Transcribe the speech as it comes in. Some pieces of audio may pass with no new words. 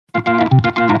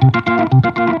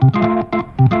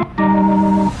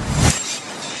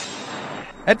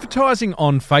Advertising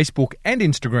on Facebook and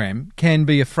Instagram can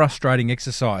be a frustrating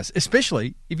exercise,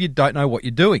 especially if you don't know what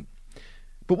you're doing.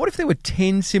 But what if there were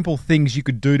 10 simple things you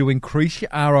could do to increase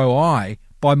your ROI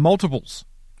by multiples?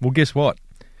 Well, guess what?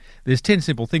 There's 10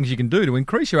 simple things you can do to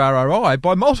increase your ROI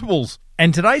by multiples.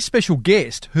 And today's special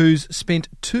guest, who's spent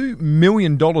 $2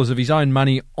 million of his own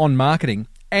money on marketing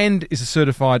and is a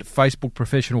certified Facebook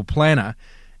professional planner,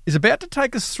 is about to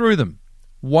take us through them,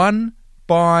 one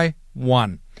by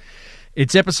one.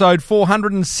 It's episode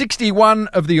 461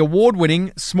 of the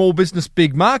award-winning Small Business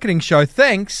Big Marketing Show,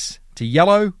 thanks to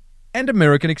Yellow and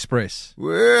American Express.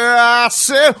 Well, I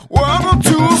said, welcome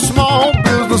to a small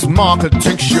business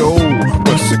marketing show,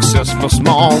 where successful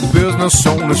small business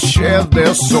owners share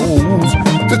their souls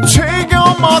to take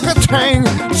your marketing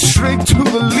straight to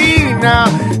the lead. Now,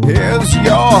 here's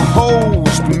your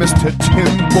host, Mr.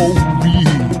 Timbo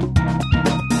Reed.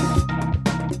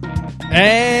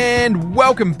 And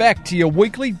welcome back to your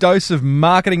weekly dose of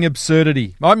marketing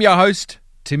absurdity. I'm your host,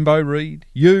 Timbo Reed.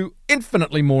 You,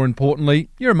 infinitely more importantly,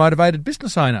 you're a motivated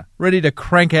business owner, ready to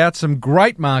crank out some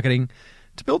great marketing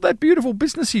to build that beautiful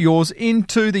business of yours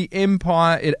into the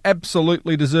empire it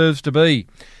absolutely deserves to be.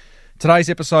 Today's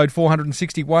episode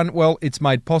 461, well, it's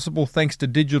made possible thanks to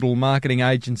digital marketing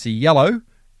agency Yellow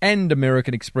and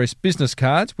American Express business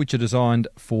cards, which are designed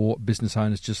for business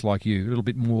owners just like you. A little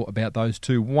bit more about those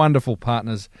two wonderful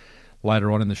partners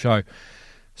later on in the show.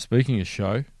 Speaking of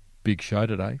show, big show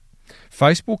today.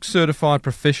 Facebook certified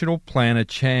professional planner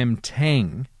Cham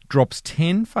Tang drops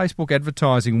 10 Facebook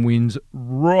advertising wins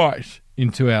right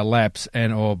into our laps,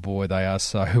 and oh boy, they are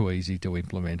so easy to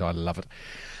implement. I love it.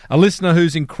 A listener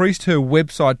who's increased her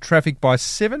website traffic by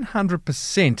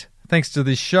 700% thanks to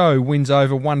this show wins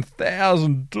over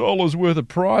 $1,000 worth of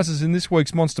prizes in this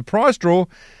week's Monster Prize Draw.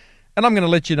 And I'm going to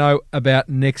let you know about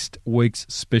next week's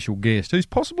special guest, who's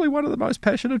possibly one of the most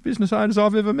passionate business owners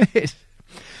I've ever met.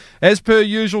 As per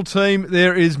usual, team,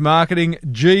 there is marketing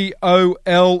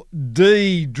GOLD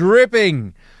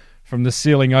dripping from the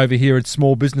ceiling over here at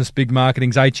Small Business Big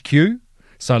Marketing's HQ.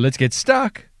 So let's get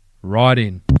stuck right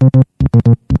in.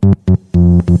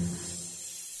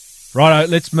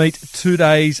 Righto, let's meet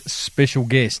today's special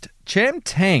guest. Cham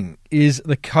Tang is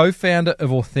the co-founder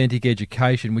of Authentic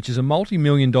Education, which is a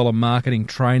multi-million-dollar marketing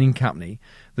training company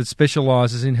that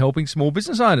specialises in helping small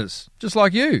business owners, just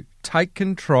like you, take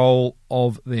control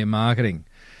of their marketing.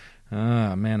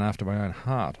 Ah, man after my own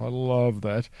heart. I love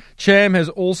that. Cham has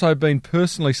also been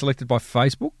personally selected by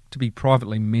Facebook to be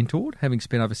privately mentored, having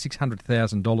spent over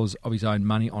 $600,000 of his own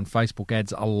money on Facebook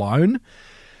ads alone.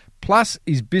 Plus,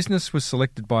 his business was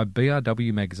selected by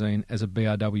BRW magazine as a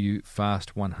BRW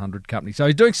Fast 100 company. So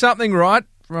he's doing something right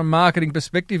from a marketing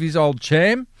perspective, his old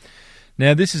Cham.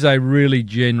 Now, this is a really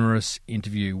generous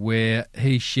interview where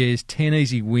he shares 10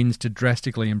 easy wins to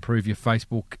drastically improve your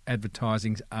Facebook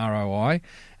advertising's ROI.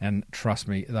 And trust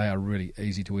me, they are really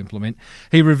easy to implement.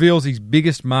 He reveals his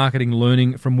biggest marketing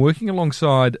learning from working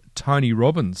alongside Tony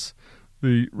Robbins,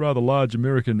 the rather large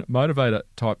American motivator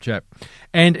type chap.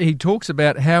 And he talks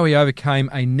about how he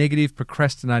overcame a negative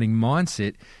procrastinating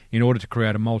mindset in order to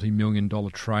create a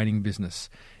multi-million-dollar training business.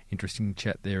 Interesting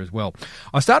chat there as well.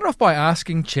 I started off by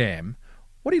asking Cham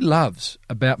what he loves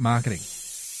about marketing.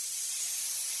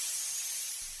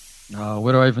 Oh,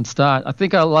 where do I even start? I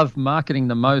think I love marketing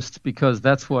the most because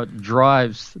that's what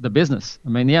drives the business. I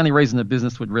mean, the only reason the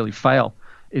business would really fail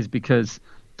is because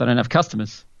they don't have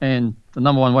customers. And the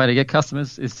number one way to get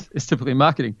customers is typically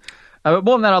marketing. But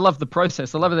more than that, I love the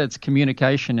process. I love that it's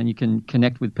communication and you can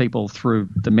connect with people through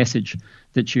the message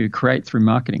that you create through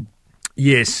marketing.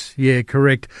 Yes, yeah,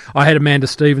 correct. I had Amanda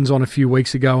Stevens on a few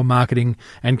weeks ago, a marketing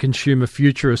and consumer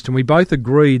futurist, and we both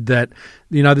agreed that,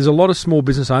 you know, there's a lot of small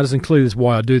business owners, and clearly that's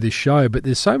why I do this show, but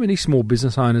there's so many small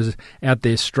business owners out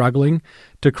there struggling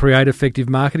to create effective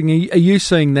marketing. Are you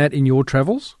seeing that in your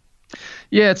travels?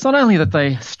 Yeah, it's not only that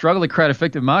they struggle to create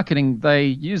effective marketing, they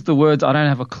use the words, I don't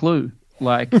have a clue.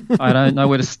 Like, I don't know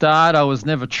where to start, I was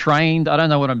never trained, I don't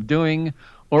know what I'm doing.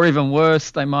 Or even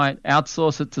worse, they might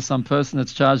outsource it to some person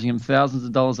that's charging them thousands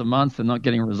of dollars a month and not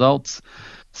getting results.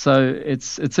 So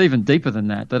it's even deeper than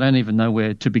that. They don't even know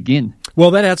where to begin. Well,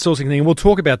 that outsourcing thing, and we'll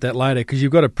talk about that later because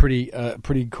you've got a pretty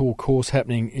cool course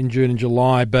happening in June and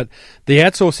July. But the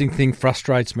outsourcing thing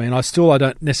frustrates me, and I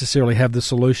don't necessarily have the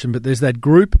solution. But there's that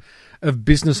group of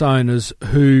business owners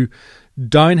who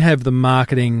don't have the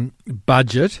marketing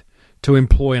budget to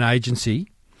employ an agency,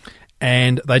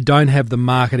 and they don't have the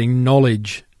marketing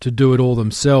knowledge to do it all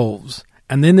themselves.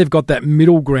 And then they've got that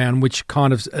middle ground, which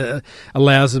kind of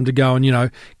allows them to go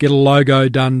and, get a logo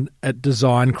done at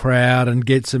Design Crowd and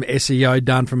get some SEO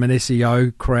done from an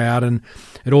SEO crowd, and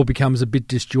it all becomes a bit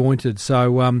disjointed.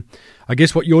 So I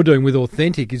guess what you're doing with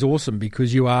Authentic is awesome,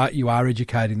 because you are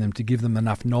educating them to give them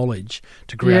enough knowledge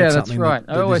to create something. Yeah, that's right.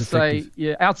 That I always is effective. say,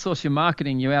 you outsource your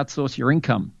marketing, you outsource your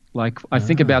income. Like, I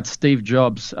think about Steve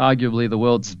Jobs, arguably the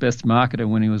world's best marketer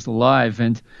when he was alive,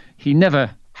 and he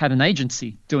never had an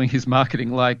agency doing his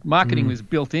marketing. Like, marketing was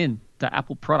built in to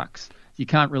Apple products. You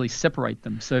can't really separate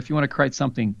them. So if you want to create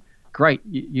something great,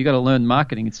 you got to learn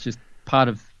marketing. It's just part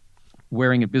of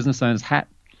wearing a business owner's hat.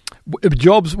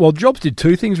 Jobs did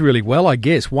two things really well, I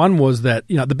guess. One was that,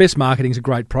 the best marketing is a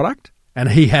great product, and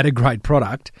he had a great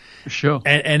product. For sure.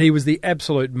 And he was the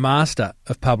absolute master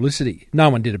of publicity. No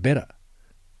one did it better.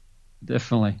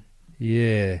 Definitely.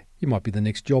 Yeah. You might be the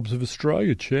next Jobs of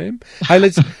Australia, champ. Hey,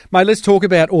 let's talk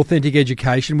about Authentic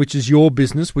Education, which is your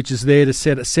business, which is there to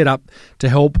set up to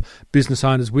help business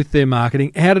owners with their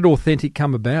marketing. How did Authentic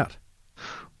come about?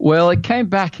 Well, it came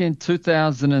back in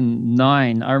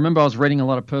 2009. I remember I was reading a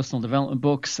lot of personal development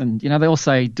books, and they all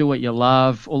say do what you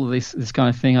love, all of this kind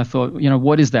of thing. I thought,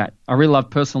 what is that? I really love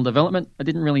personal development. I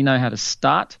didn't really know how to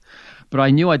start, but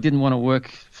I knew I didn't want to work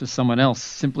for someone else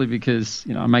simply because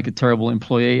I make a terrible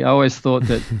employee. I always thought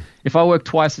that if I work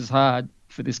twice as hard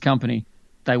for this company,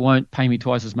 they won't pay me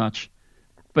twice as much.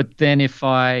 But then if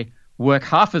I work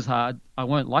half as hard, I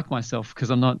won't like myself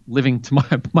because I'm not living to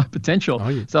my potential. Oh,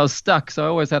 yeah. So I was stuck. So I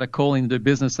always had a calling to do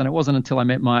business, and it wasn't until I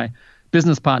met my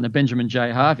business partner, Benjamin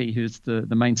J. Harvey, who's the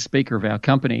main speaker of our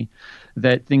company,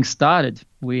 that things started.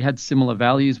 We had similar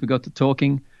values. We got to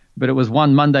talking, but it was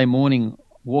one Monday morning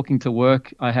walking to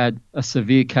work, I had a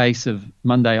severe case of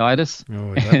Monday-itis.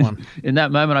 Oh, that one. In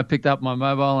that moment, I picked up my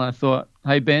mobile and I thought,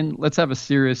 hey, Ben, let's have a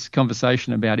serious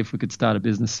conversation about if we could start a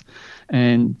business.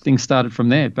 And things started from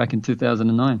there back in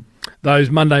 2009. Those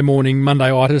Monday morning,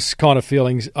 Monday-itis kind of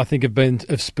feelings, I think,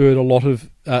 have spurred a lot of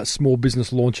small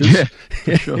business launches. Yeah,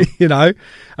 for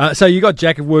sure. So you got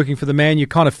Jack working for the man. You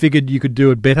kind of figured you could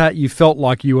do it better. You felt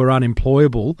like you were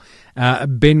unemployable.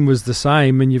 Ben was the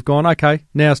same, and you've gone, okay,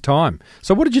 now's time.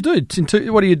 So what did you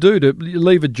do? What do you do to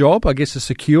leave a job? I guess a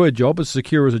secure job, as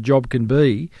secure as a job can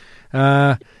be.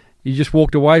 You just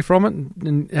walked away from it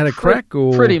and had a crack?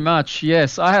 Or Pretty much,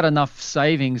 yes. I had enough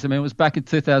savings. I mean, it was back in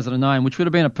 2009, which would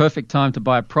have been a perfect time to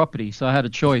buy a property. So I had a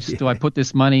choice. Yeah. Do I put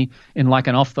this money in like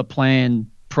an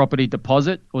off-the-plan property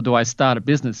deposit, or do I start a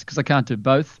business? Because I can't do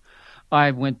both.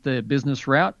 I went the business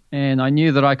route, and I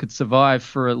knew that I could survive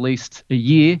for at least a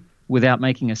year without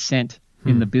making a cent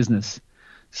in the business.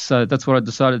 So that's what I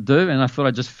decided to do, and I thought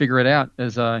I'd just figure it out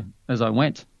as I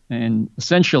went. And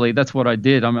essentially, that's what I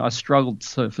did. I mean, I struggled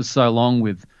for so long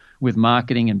with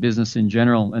marketing and business in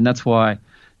general, and that's why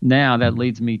now that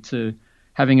leads me to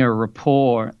having a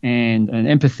rapport and an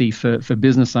empathy for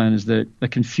business owners that are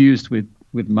confused with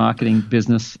marketing,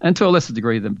 business, and to a lesser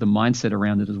degree, the mindset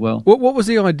around it as well. What was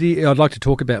the idea? I'd like to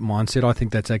talk about mindset. I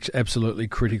think that's absolutely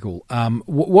critical.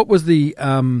 What was the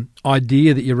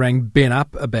idea that you rang Ben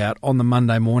up about on the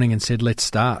Monday morning and said, let's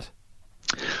start?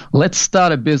 Let's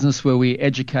start a business where we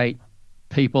educate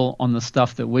people on the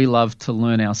stuff that we love to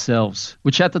learn ourselves,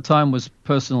 which at the time was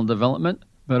personal development,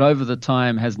 but over the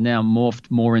time has now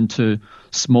morphed more into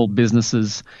small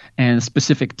businesses and a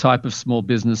specific type of small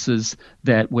businesses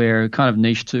that we're kind of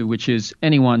niche to, which is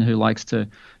anyone who likes to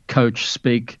coach,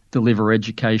 speak, deliver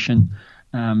education.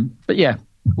 But yeah,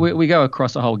 we go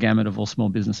across a whole gamut of all small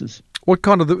businesses. What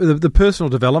kind of the personal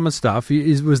development stuff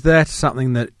was that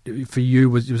something that for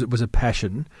you was a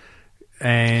passion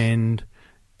and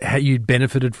how you'd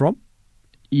benefited from?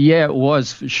 Yeah, it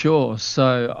was for sure.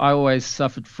 So I always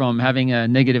suffered from having a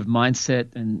negative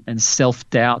mindset and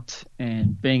self-doubt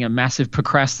and being a massive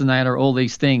procrastinator, all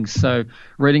these things. So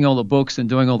reading all the books and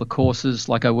doing all the courses,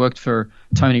 like I worked for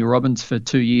Tony Robbins for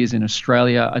 2 years in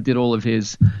Australia. I did all of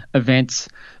his events,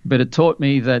 but it taught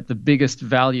me that the biggest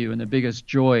value and the biggest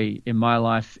joy in my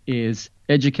life is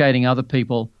educating other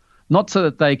people, not so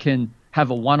that they can have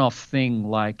a one-off thing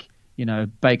like,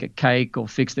 bake a cake or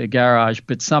fix their garage,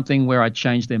 but something where I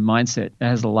change their mindset that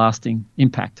has a lasting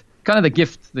impact. Kind of the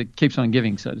gift that keeps on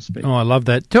giving, so to speak. Oh, I love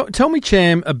that. Tell me,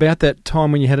 Cham, about that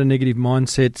time when you had a negative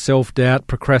mindset, self-doubt,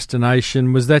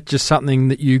 procrastination. Was that just something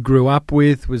that you grew up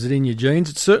with? Was it in your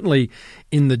genes? It's certainly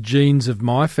in the genes of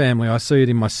my family. I see it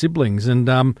in my siblings, and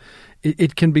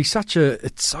it can be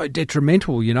it's so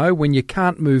detrimental, when you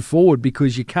can't move forward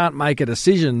because you can't make a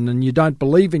decision and you don't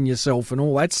believe in yourself and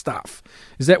all that stuff.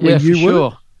 Is that where you were?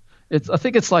 Sure. I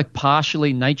think it's like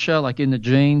partially nature, like in the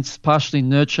genes, partially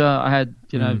nurture. I had,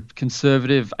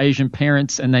 conservative Asian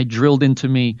parents, and they drilled into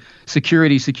me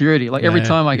security. Like every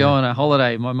time I go on a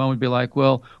holiday, my mom would be like,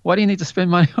 well, why do you need to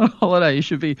spend money on a holiday? You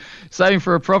should be saving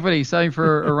for a property, saving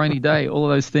for a rainy day, all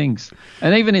of those things.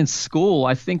 And even in school,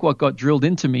 I think what got drilled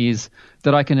into me is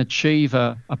that I can achieve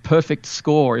a perfect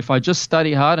score. If I just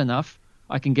study hard enough,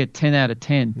 I can get 10 out of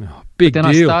 10. Oh, big but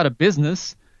then deal. I start a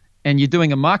business and you're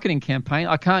doing a marketing campaign,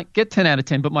 I can't get 10 out of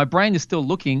 10, but my brain is still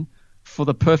looking for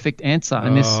the perfect answer.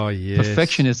 And this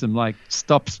perfectionism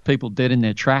stops people dead in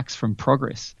their tracks from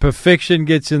progress. Perfection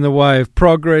gets in the way of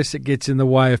progress. It gets in the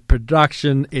way of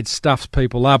production. It stuffs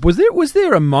people up. Was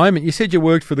there a moment, you said you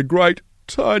worked for the great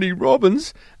Tony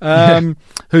Robbins,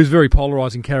 who's a very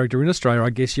polarising character in Australia. I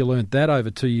guess you learnt that over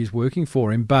 2 years working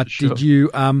for him. But Sure. did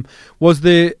you? Was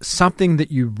there something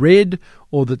that you read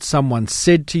or that someone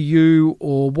said to you,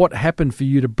 or what happened for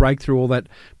you to break through all that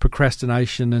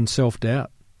procrastination and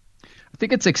self-doubt? I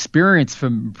think it's experience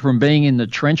from being in the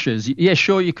trenches. Yeah,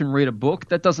 sure, you can read a book.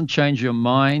 That doesn't change your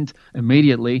mind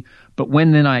immediately. But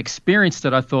when then I experienced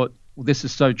it, I thought, well, this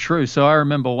is so true. So I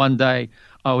remember one day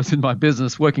I was in my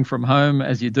business working from home,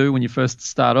 as you do when you first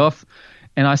start off.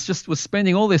 And I just was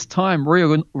spending all this time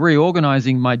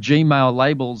reorganizing my Gmail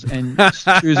labels and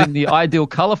choosing the ideal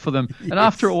color for them. Yes. And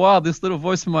after a while, this little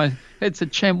voice in my head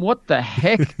said, Chem, what the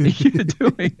heck are you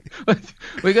doing?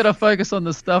 We got to focus on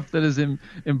the stuff that is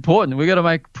important. We got to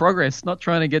make progress, not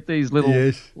trying to get these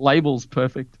little labels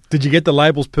perfect. Did you get the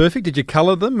labels perfect? Did you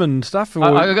color them and stuff? Or?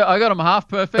 I got them half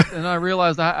perfect, and I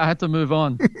realized I had to move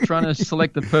on. Trying to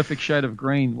select the perfect shade of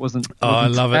green wasn't I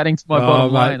love adding it. to my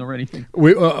bottom line or anything.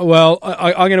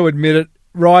 I'm going to admit it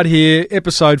right here.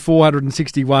 Episode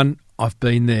 461. I've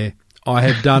been there. I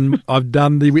have done. I've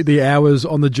done the hours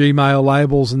on the Gmail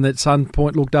labels, and at some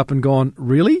point looked up and gone,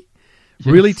 really,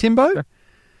 really, Timbo.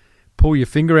 Pull your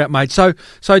finger out, mate. So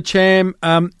Cham,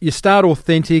 you start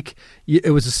Authentic.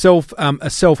 It was a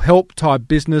self-help type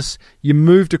business. You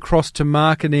moved across to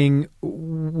marketing.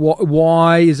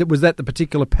 Why is it? Was that the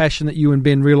particular passion that you and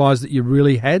Ben realised that you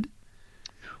really had?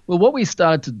 Well, what we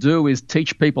started to do is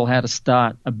teach people how to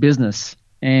start a business,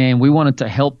 and we wanted to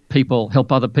help people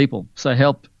help other people. So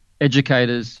help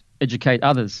educators educate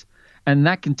others. And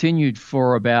that continued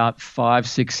for about 5,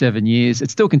 6, 7 years.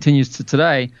 It still continues to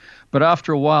today. But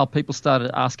after a while, people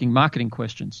started asking marketing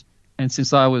questions. And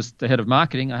since I was the head of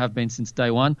marketing, I have been since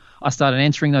day one, I started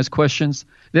answering those questions.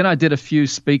 Then I did a few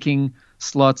speaking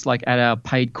slots like at our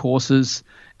paid courses.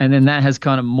 And then that has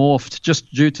kind of morphed,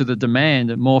 just due to the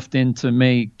demand, it morphed into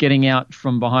me getting out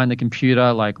from behind the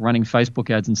computer, like running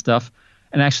Facebook ads and stuff,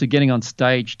 and actually getting on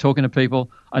stage, talking to people.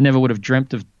 I never would have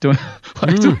dreamt of doing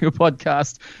a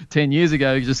podcast 10 years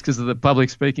ago, just because of the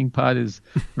public speaking part is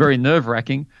very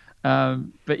nerve-wracking.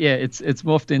 But yeah, it's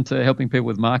morphed into helping people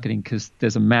with marketing because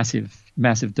there's a massive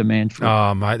demand for it.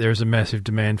 Oh, mate, there is a massive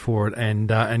demand for it, and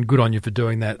good on you for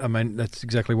doing that. I mean, that's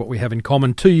exactly what we have in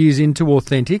common. 2 years into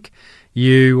Authentic,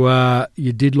 you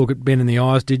did look at Ben in the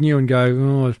eyes, didn't you, and go,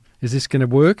 oh, is this going to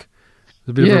work?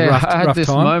 A bit of a rough I had this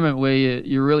time. moment where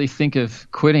you really think of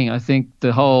quitting. I think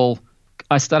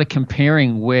I started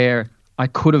comparing where I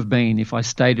could have been if I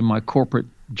stayed in my corporate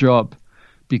job,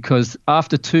 because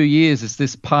after 2 years, it's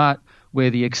this part where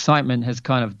the excitement has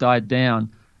kind of died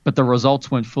down, but the results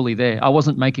weren't fully there. I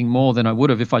wasn't making more than I would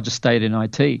have if I just stayed in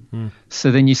IT.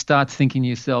 So then you start thinking to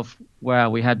yourself, wow,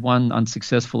 we had one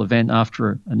unsuccessful event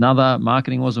after another.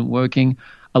 Marketing wasn't working.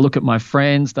 I look at my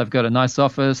friends, they've got a nice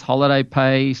office, holiday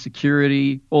pay,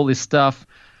 security, all this stuff,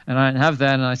 and I don't have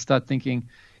that. And I start thinking,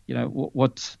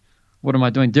 what am I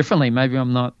doing differently? Maybe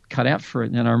I'm not cut out for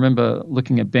it. And I remember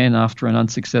looking at Ben after an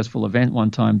unsuccessful event one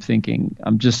time thinking,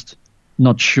 I'm just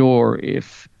not sure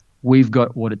if we've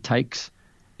got what it takes.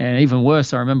 And even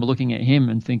worse, I remember looking at him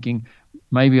and thinking,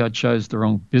 maybe I chose the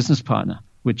wrong business partner,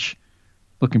 which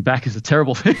looking back is a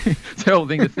terrible thing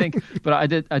to think. But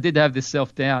I did have this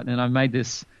self-doubt, and I made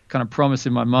this kind of promise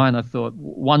in my mind. I thought,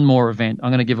 one more event,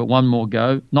 I'm going to give it one more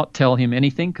go, not tell him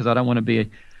anything because I don't want to be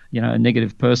a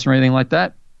negative person or anything like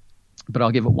that. But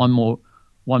I'll give it one more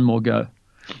go.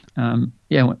 And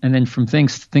then from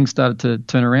things started to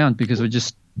turn around because we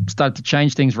just started to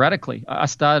change things radically. I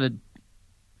started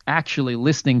actually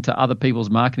listening to other people's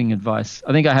marketing advice.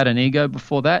 I think I had an ego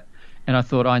before that, and I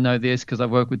thought I know this because I've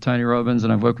worked with Tony Robbins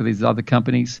and I've worked with these other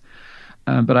companies.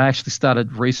 But I actually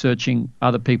started researching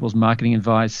other people's marketing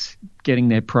advice, getting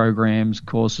their programs,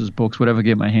 courses, books, whatever I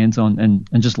get my hands on, and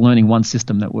just learning one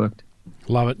system that worked.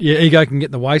 Love it. Yeah, ego can get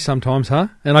in the way sometimes, huh?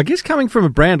 And I guess coming from a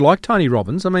brand like Tony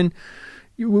Robbins, I mean,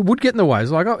 you would get in the way. It's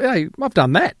like, oh, hey, I've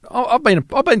done that. I've been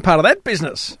part of that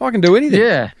business. I can do anything.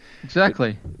 Yeah,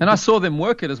 exactly. And I saw them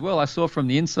work it as well. I saw from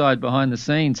the inside, behind the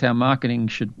scenes, how marketing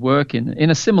should work in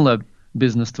a similar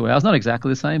business to ours. Not exactly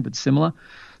the same, but similar.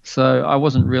 So I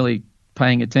wasn't really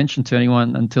paying attention to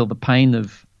anyone until the pain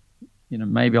of,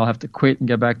 maybe I'll have to quit and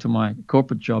go back to my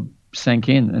corporate job sank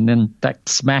in, and then that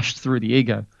smashed through the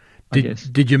ego, I guess.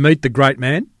 Did you meet the great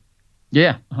man?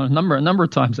 Yeah, a number of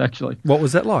times, actually. What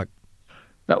was that like?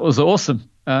 That was awesome.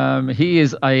 He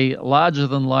is a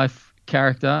larger-than-life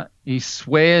character. He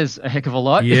swears a heck of a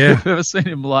lot. Yeah. If you've ever seen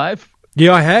him live.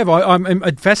 Yeah, I have.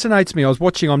 It fascinates me. I was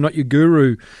watching I'm Not Your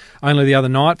Guru only the other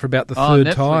night for about the third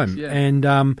Netflix, time, yeah.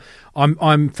 and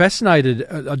I'm fascinated.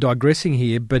 Digressing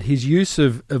here, but his use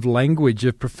of language,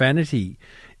 of profanity,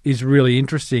 is really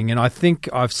interesting. And I think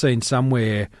I've seen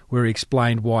somewhere where he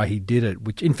explained why he did it,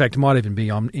 which in fact might even be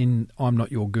I'm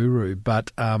Not Your Guru,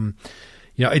 but.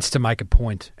 It's to make a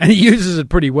point. And he uses it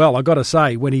pretty well, I've got to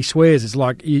say. When he swears, it's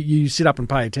like you sit up and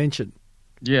pay attention.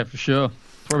 Yeah, for sure.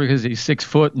 Probably because he's 6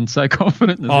 foot and so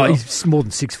confident as well. He's more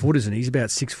than 6 foot, isn't he? He's about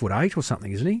 6'8" or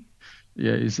something, isn't he?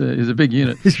 Yeah, he's a big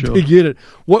unit, for He's sure. a big unit.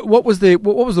 What was the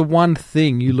one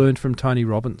thing you learned from Tony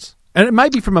Robbins? And it may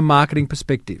be from a marketing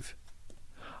perspective.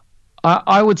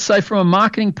 I would say from a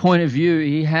marketing point of view,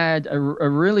 he had a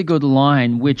really good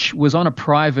line, which was on a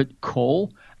private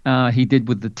call he did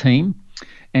with the team.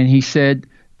 And he said,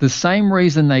 the same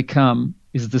reason they come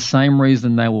is the same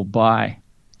reason they will buy.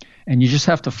 And you just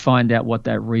have to find out what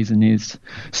that reason is.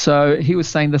 So he was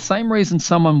saying the same reason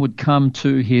someone would come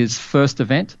to his first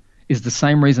event is the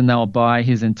same reason they'll buy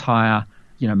his entire,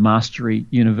 Mastery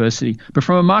University. But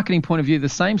from a marketing point of view, the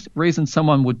same reason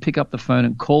someone would pick up the phone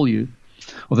and call you,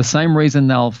 or the same reason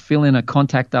they'll fill in a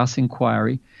contact us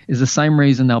inquiry, is the same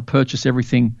reason they'll purchase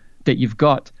everything that you've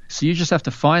got. So you just have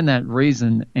to find that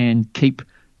reason and keep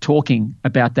talking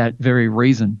about that very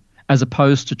reason, as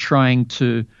opposed to trying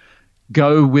to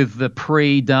go with the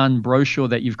pre-done brochure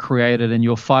that you've created and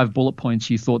your 5 bullet points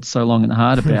you thought so long and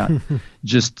hard about.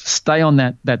 Just stay on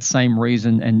that same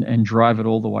reason and drive it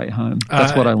all the way home.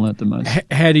 That's what I learned the most.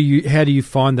 How do you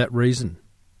find that reason?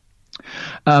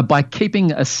 By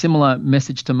keeping a similar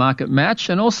message to market match,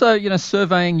 and also,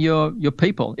 surveying your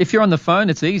people. If you're on the phone,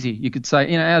 it's easy. You could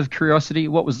say, out of curiosity,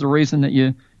 what was the reason that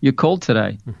you called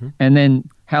today? Mm-hmm. And then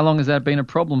how long has that been a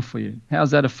problem for you?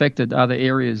 How's that affected other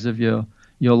areas of your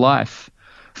life?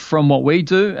 From what we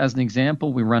do, as an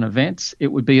example, we run events. It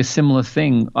would be a similar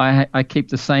thing. I keep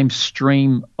the same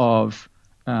stream of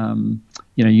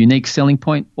unique selling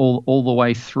point all the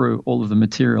way through all of the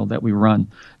material that we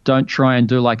run. Don't try and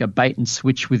do like a bait and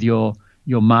switch with your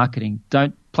marketing.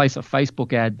 Don't place a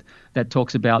Facebook ad that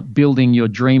talks about building your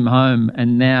dream home,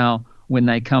 and now when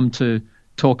they come to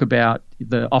talk about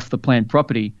the off-the-plan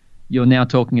property, you're now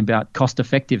talking about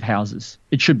cost-effective houses.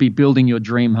 It should be building your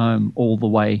dream home all the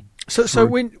way. So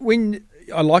when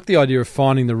I like the idea of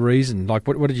finding the reason. Like,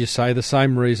 what did you say? The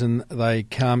same reason they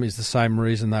come is the same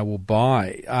reason they will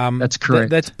buy. That's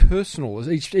correct. That's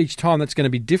personal. Each time that's going to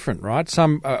be different, right?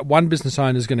 One business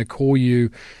owner is going to call you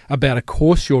about a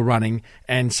course you're running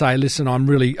and say, "Listen, I'm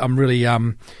really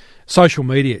social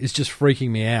media is just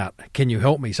freaking me out. Can you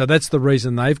help me?" So that's the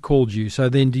reason they've called you. So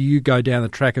then do you go down the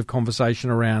track of conversation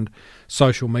around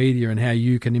social media and how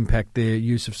you can impact their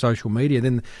use of social media?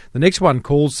 Then the next one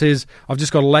calls, says, "I've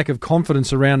just got a lack of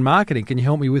confidence around marketing. Can you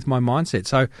help me with my mindset?"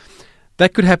 So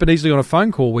that could happen easily on a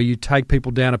phone call where you take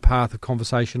people down a path of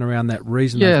conversation around that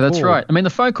reason. Yeah, that's right. I mean, the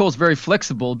phone call is very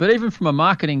flexible, but even from a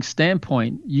marketing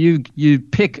standpoint, you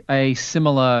pick a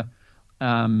similar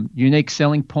unique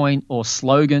selling point or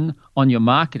slogan on your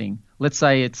marketing. Let's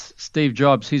say it's Steve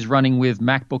Jobs. He's running with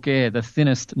MacBook Air, the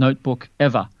thinnest notebook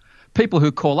ever. People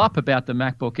who call up about the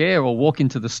MacBook Air or walk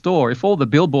into the store, if all the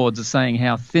billboards are saying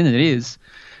how thin it is,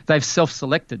 they've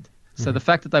self-selected. So the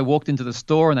fact that they walked into the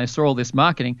store and they saw all this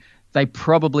marketing, they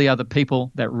probably are the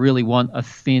people that really want a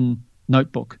thin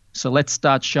notebook. So let's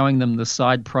start showing them the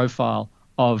side profile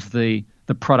of the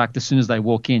product as soon as they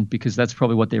walk in, because that's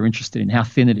probably what they're interested in, how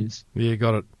thin it is. Yeah,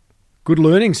 got it. Good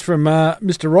learnings from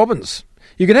Mr. Robbins.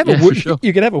 You could have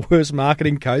you could have a worse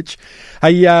marketing coach.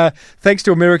 Hey, thanks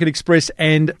to American Express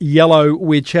and Yellow,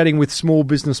 we're chatting with small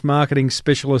business marketing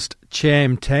specialist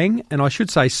Cham Tang, and I should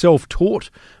say self-taught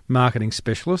marketing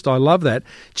specialist. I love that.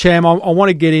 Cham, I want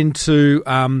to get into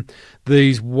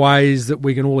these ways that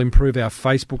we can all improve our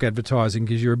Facebook advertising,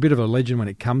 because you're a bit of a legend when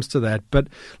it comes to that. But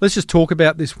let's just talk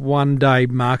about this one-day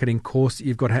marketing course that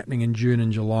you've got happening in June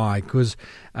and July, because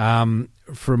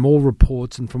from all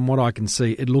reports and from what I can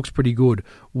see, it looks pretty good.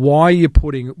 Why are you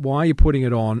putting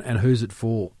it on, and who's it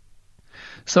for?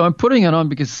 So I'm putting it on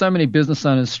because so many business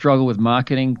owners struggle with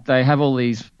marketing. They have all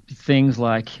these things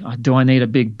like, do I need a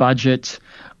big budget?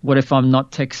 What if I'm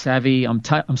not tech savvy?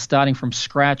 I'm starting from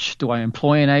scratch. Do I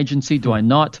employ an agency? Do I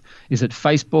not? Is it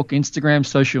Facebook, Instagram,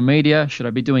 social media? Should I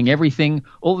be doing everything?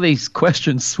 All these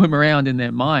questions swim around in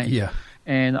their mind. Yeah.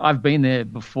 And I've been there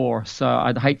before, so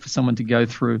I'd hate for someone to go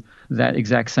through that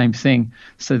exact same thing.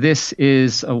 So this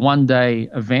is a one-day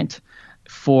event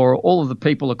for all of the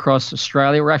people across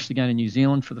Australia. We're actually going to New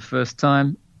Zealand for the first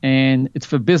time, and it's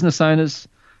for business owners,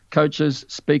 coaches,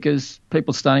 speakers,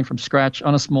 people starting from scratch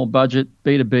on a small budget,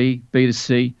 B2B,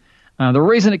 B2C. The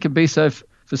reason it can be so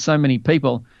for so many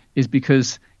people is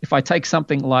because if I take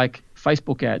something like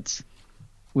Facebook ads,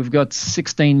 we've got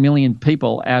 16 million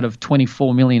people out of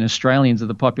 24 million Australians of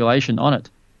the population on it.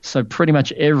 So pretty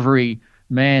much every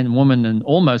man, woman, and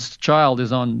almost child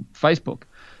is on Facebook.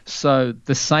 So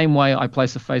the same way I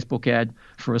place a Facebook ad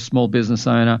for a small business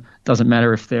owner, doesn't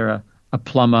matter if they're a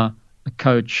plumber, a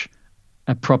coach,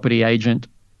 a property agent,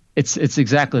 it's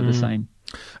exactly the same.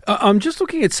 I'm just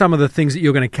looking at some of the things that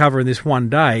you're going to cover in this one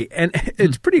day, and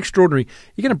it's pretty extraordinary.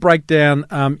 You're going to break down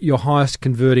your highest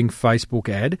converting Facebook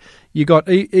ad. You got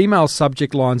email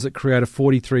subject lines that create a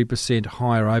 43%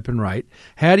 higher open rate.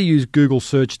 How to use Google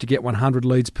search to get 100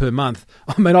 leads per month.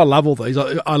 I mean, I love all these.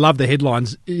 I love the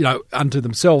headlines, unto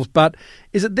themselves. But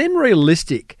is it then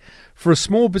realistic for a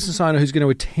small business owner who's going to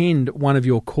attend one of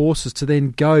your courses to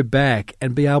then go back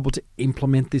and be able to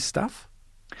implement this stuff?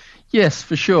 Yes,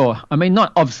 for sure. I mean,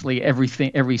 not obviously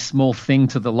every small thing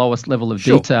to the lowest level of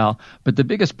detail, but the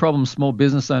biggest problem small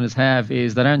business owners have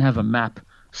is they don't have a map.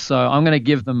 So I'm going to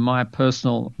give them my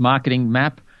personal marketing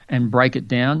map and break it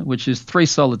down, which is 3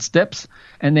 solid steps.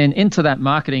 And then into that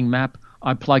marketing map,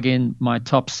 I plug in my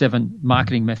top 7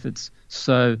 marketing methods.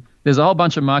 So there's a whole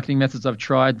bunch of marketing methods I've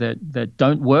tried that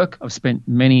don't work. I've spent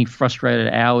many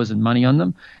frustrated hours and money on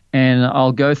them. And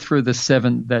I'll go through the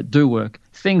 7 that do work.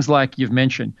 Things like you've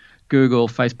mentioned, Google,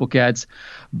 Facebook ads.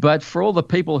 But for all the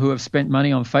people who have spent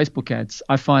money on Facebook ads,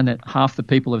 I find that half the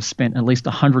people have spent at least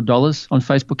 $100 on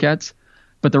Facebook ads.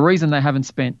 But the reason they haven't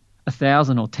spent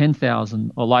 $1,000 or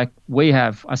 $10,000, or like we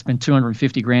have, I spend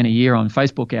 $250,000 a year on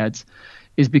Facebook ads,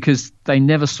 is because they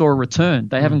never saw a return.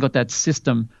 They haven't got that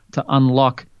system to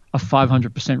unlock a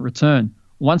 500% return.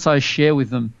 Once I share with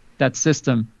them that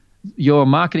system, your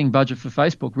marketing budget for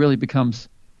Facebook really becomes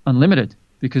unlimited,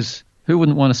 because who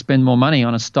wouldn't want to spend more money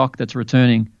on a stock that's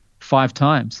returning 5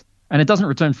 times? And it doesn't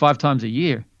return 5 times a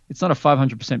year. It's not a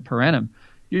 500% per annum.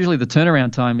 Usually the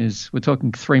turnaround time is, we're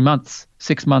talking 3 months,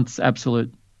 6 months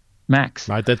absolute max.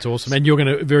 Mate, that's awesome. And you're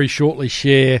going to very shortly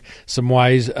share some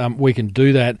ways we can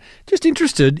do that. Just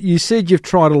interested, you said you've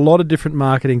tried a lot of different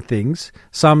marketing things,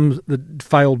 some that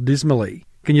failed dismally.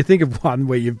 Can you think of one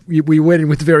where we went in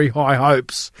with very high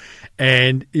hopes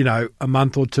and, a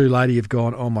month or 2 later you've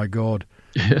gone, oh my God.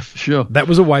 Yeah, for sure. That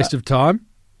was a waste of time?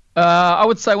 I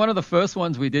would say one of the first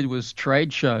ones we did was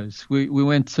trade shows. We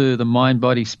went to the Mind,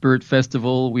 Body, Spirit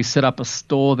Festival. We set up a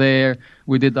store there.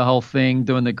 We did the whole thing,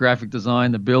 doing the graphic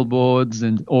design, the billboards,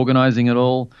 and organizing it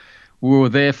all. We were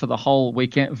there for the whole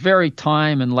weekend. Very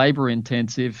time and labor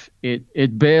intensive.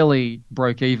 It barely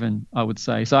broke even, I would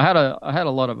say. So I had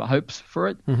a lot of hopes for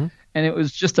it, and it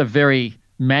was just a very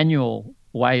manual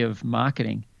way of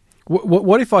marketing.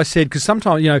 What if I said, because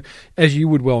sometimes, as you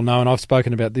would well know, and I've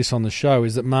spoken about this on the show,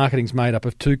 is that marketing's made up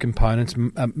of 2 components,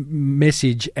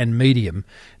 message and medium.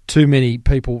 Too many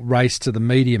people race to the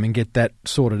medium and get that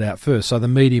sorted out first. So the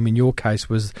medium in your case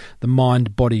was the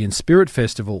Mind, Body and Spirit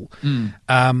Festival.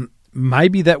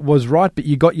 Maybe that was right, but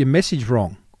you got your message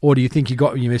wrong. Or do you think you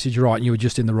got your message right and you were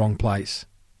just in the wrong place?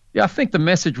 Yeah, I think the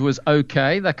message was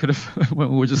okay. That could have, when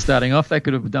we were just starting off, that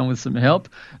could have done with some help.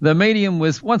 The medium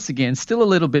was, once again, still a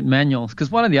little bit manual,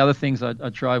 because one of the other things I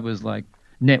tried was like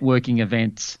networking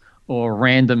events or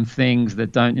random things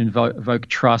that don't evoke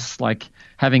trust, like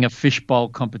having a fishbowl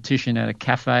competition at a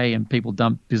cafe and people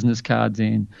dump business cards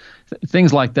in,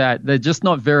 things like that. They're just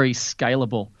not very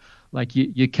scalable. Like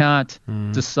you can't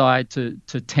decide to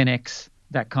 10x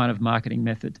that kind of marketing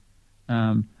method,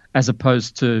 as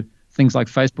opposed to things like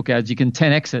Facebook ads. You can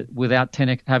 10x it without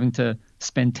having to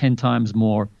spend 10 times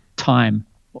more time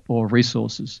or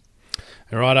resources.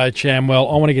 All right, Cham. Well,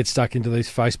 I want to get stuck into these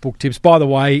Facebook tips. By the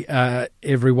way,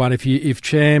 everyone, if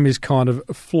Cham is kind of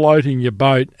floating your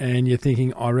boat and you're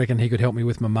thinking, I reckon he could help me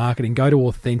with my marketing, go to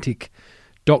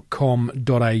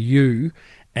authentic.com.au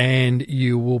and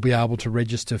you will be able to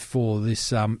register for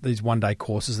this these one-day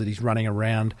courses that he's running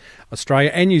around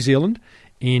Australia and New Zealand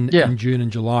in June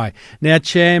and July. Now,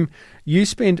 Cham, you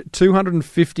spent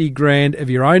 $250,000 of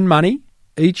your own money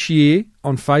each year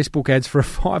on Facebook ads for a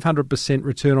 500%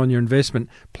 return on your investment,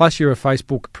 plus you're a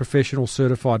Facebook professional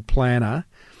certified planner.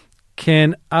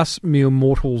 Can us mere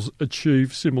mortals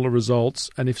achieve similar results,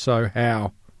 and if so,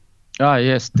 how? Oh,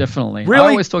 yes, definitely. Really? I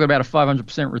always talk about a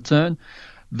 500% return.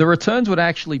 The returns would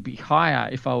actually be higher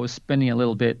if I was spending a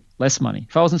little bit less money.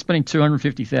 If I wasn't spending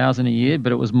 $250,000 a year,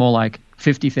 but it was more like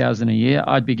 $50,000 a year,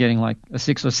 I'd be getting like a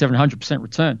 600 or 700%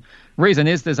 return. Reason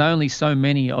is there's only so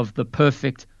many of the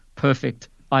perfect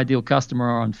ideal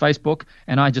customer on Facebook,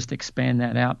 and I just expand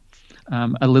that out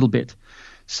a little bit.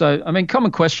 So, I mean,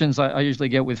 common questions I usually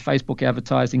get with Facebook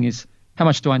advertising is, how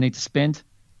much do I need to spend?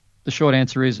 The short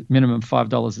answer is minimum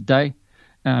 $5 a day.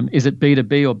 Is it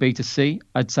B2B or B2C?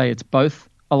 I'd say it's both.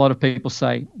 A lot of people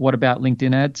say, what about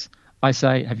LinkedIn ads? I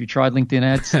say, have you tried LinkedIn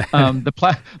ads?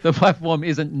 The platform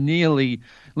isn't nearly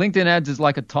 – LinkedIn ads is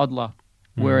like a toddler,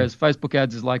 whereas Facebook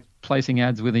ads is like placing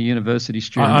ads with a university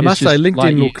student. I must say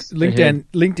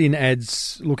LinkedIn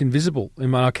ads look invisible. I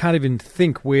mean, I can't even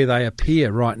think where they appear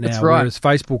right now, That's right. Whereas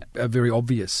Facebook are very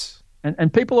obvious.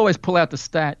 And people always pull out the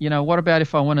stat, what about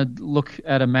if I want to look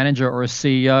at a manager or a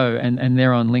CEO and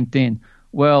they're on LinkedIn?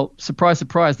 Well, surprise,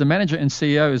 surprise, the manager and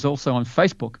CEO is also on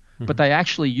Facebook, but they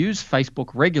actually use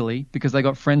Facebook regularly because they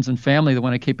got friends and family they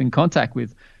want to keep in contact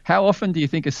with. How often do you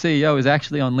think a CEO is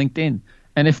actually on LinkedIn?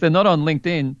 And if they're not on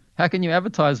LinkedIn, how can you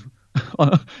advertise?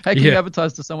 You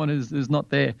advertise to someone who's not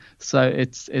there? So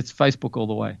it's Facebook all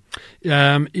the way.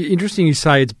 Interesting you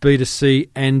say it's B2C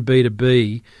and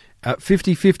B2B.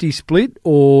 50-50 split,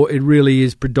 or it really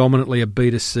is predominantly a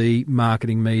B2C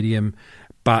marketing medium,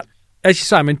 but as you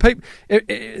say, I mean,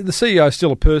 the CEO is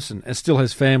still a person and still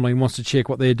has family and wants to check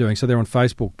what they're doing, so they're on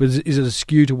Facebook. But is it a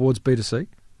skew towards B2C?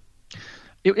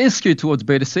 It is skewed towards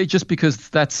B2C just because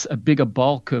that's a bigger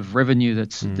bulk of revenue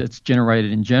that's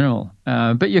generated in general.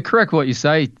 But you're correct what you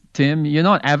say, Tim. You're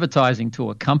not advertising to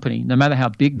a company, no matter how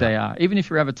big they are. Even if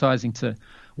you're advertising to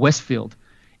Westfield,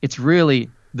 it's really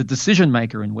the decision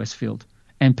maker in Westfield.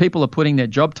 And people are putting their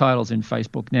job titles in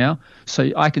Facebook now. So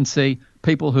I can see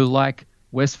people who like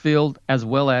Westfield as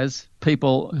well as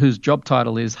people whose job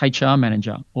title is HR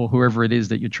manager or whoever it is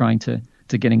that you're trying to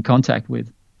get in contact with.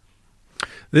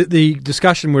 The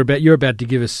discussion you're about to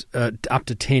give us up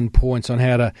to 10 points on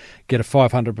how to get a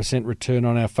 500% return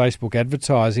on our Facebook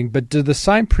advertising, but do the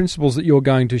same principles that you're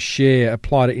going to share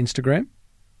apply to Instagram?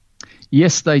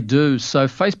 Yes, they do. So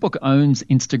Facebook owns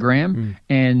Instagram,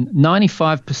 and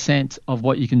 95% of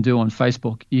what you can do on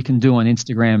Facebook, you can do on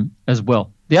Instagram as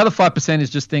well. The other 5% is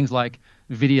just things like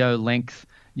video length.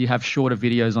 You have shorter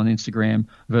videos on Instagram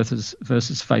versus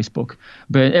Facebook.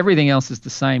 But everything else is the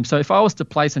same. So if I was to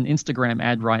place an Instagram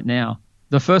ad right now,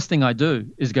 the first thing I do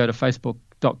is go to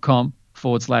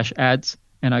facebook.com/ads,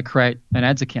 and I create an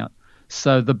ads account.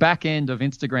 So the back end of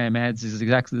Instagram ads is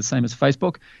exactly the same as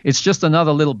Facebook. It's just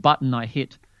another little button I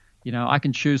hit. I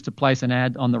can choose to place an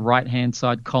ad on the right-hand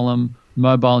side column,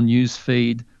 mobile news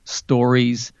feed,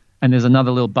 stories, and there's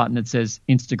another little button that says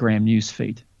Instagram news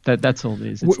feed. That's all it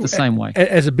is. It's the same way.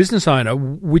 As a business owner,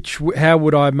 how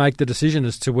would I make the decision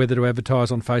as to whether to advertise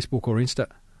on Facebook or Insta?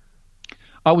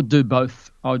 I would do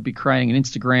both. I would be creating an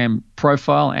Instagram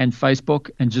profile and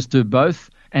Facebook and just do both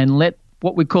and let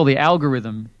what we call the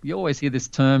algorithm. You always hear this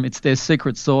term. It's their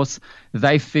secret sauce.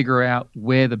 They figure out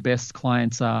where the best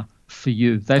clients are for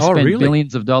you. They've spent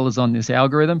billions of dollars on this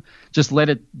algorithm. Just let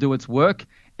it do its work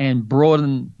and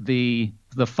broaden the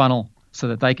funnel so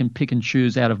that they can pick and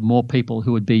choose out of more people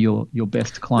who would be your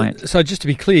best client. So just to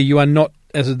be clear, you are not,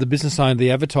 as the business owner, the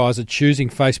advertiser, choosing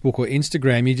Facebook or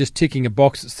Instagram. You're just ticking a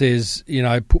box that says,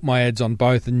 put my ads on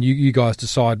both, and you guys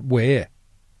decide where.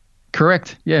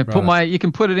 Correct. Yeah, you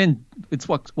can put it in. It's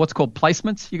what's called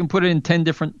placements. You can put it in 10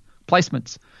 different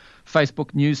placements.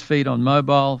 Facebook newsfeed on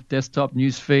mobile, desktop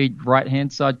newsfeed,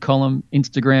 right-hand side column,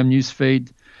 Instagram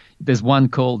newsfeed. There's one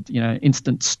called,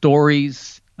 instant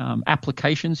stories,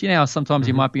 applications. Sometimes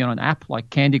you might be on an app like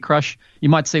Candy Crush. You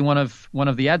might see one of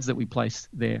the ads that we place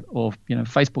there, or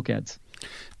Facebook ads.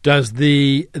 Does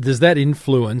that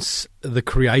influence the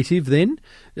creative then?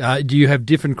 Do you have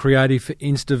different creative for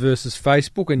Insta versus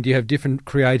Facebook, and do you have different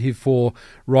creative for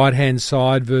right-hand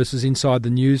side versus inside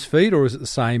the news feed, or is it the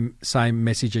same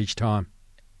message each time?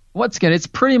 Once again, it's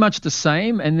pretty much the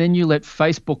same, and then you let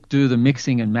Facebook do the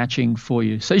mixing and matching for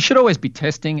you. So you should always be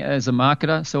testing as a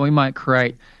marketer. So we might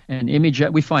create an image.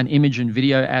 We find image and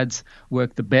video ads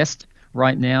work the best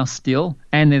right now still,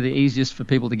 and they're the easiest for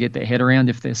people to get their head around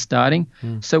if they're starting.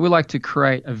 So we like to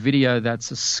create a video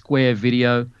that's a square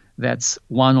video that's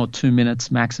 1 or 2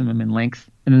 minutes maximum in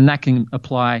length, and then that can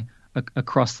apply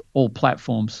across all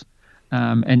platforms.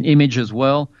 An image as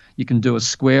well, you can do a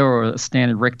square or a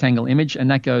standard rectangle image, and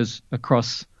that goes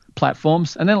across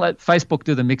platforms, and then let Facebook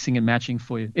do the mixing and matching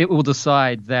for you. It will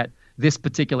decide that this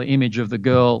particular image of the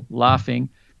girl laughing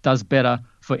does better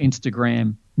for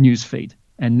Instagram newsfeed,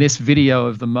 and this video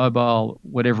of the mobile,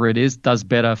 whatever it is, does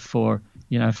better for,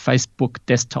 Facebook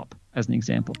desktop, as an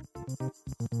example.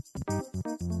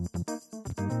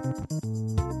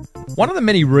 One of the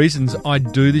many reasons I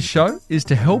do this show is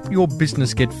to help your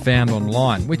business get found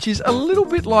online, which is a little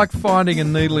bit like finding a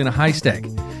needle in a haystack.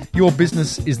 Your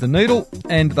business is the needle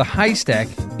and the haystack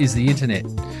is the internet.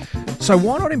 So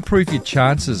why not improve your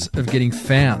chances of getting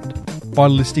found by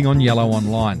listing on Yellow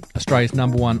Online, Australia's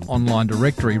 #1 online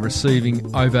directory, receiving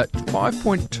over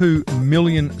 5.2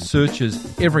 million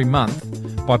searches every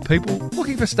month by people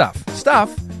looking for stuff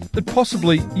that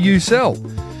possibly you sell.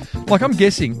 Like, I'm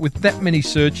guessing with that many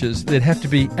searches, there'd have to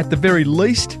be, at the very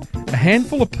least, a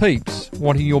handful of peeps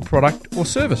wanting your product or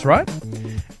service, right?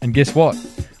 And guess what?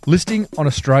 Listing on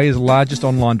Australia's largest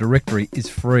online directory is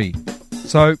free.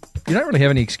 So you don't really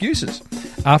have any excuses.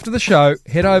 After the show,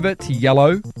 head over to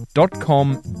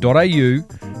yellow.com.au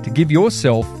to give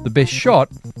yourself the best shot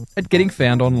at getting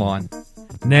found online.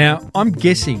 Now, I'm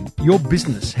guessing your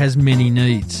business has many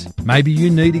needs. Maybe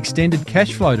you need extended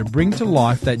cash flow to bring to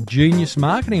life that genius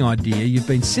marketing idea you've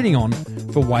been sitting on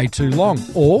for way too long.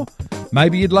 Or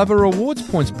maybe you'd love a rewards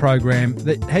points program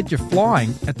that had you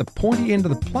flying at the pointy end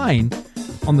of the plane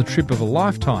on the trip of a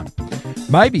lifetime.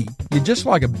 Maybe you'd just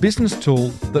like a business tool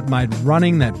that made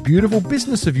running that beautiful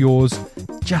business of yours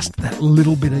just that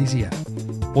little bit easier.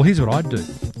 Well, here's what I'd do.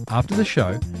 After the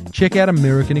show, check out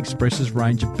American Express's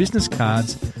range of business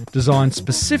cards designed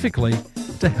specifically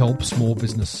to help small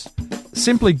business.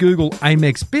 Simply Google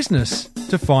Amex Business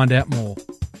to find out more.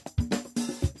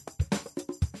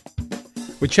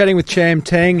 We're chatting with Cham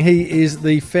Tang. He is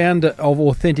the founder of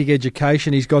Authentic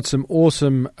Education. He's got some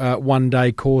awesome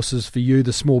one-day courses for you,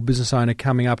 the small business owner,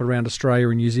 coming up around Australia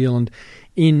and New Zealand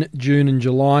in June and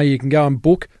July. You can go and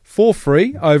book for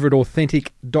free over at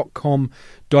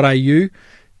authentic.com.au.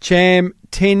 Cham,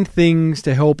 10 things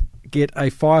to help get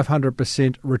a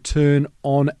 500% return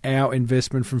on our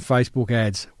investment from Facebook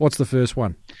ads. What's the first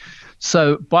one?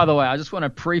 So, by the way, I just want to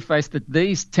preface that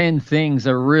these 10 things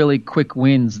are really quick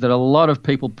wins that a lot of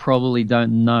people probably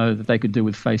don't know that they could do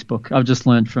with Facebook. I've just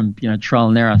learned from, trial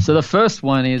and error. So the first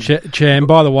one is... Cham,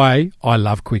 by the way, I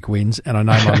love quick wins, and I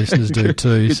know my listeners do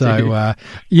too. So,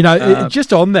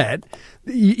 just on that,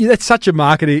 that's such a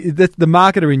marketer. The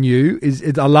marketer in you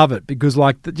I love it, because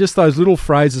just those little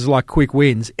phrases like quick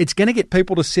wins, it's going to get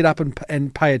people to sit up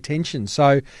and pay attention.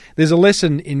 So there's a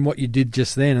lesson in what you did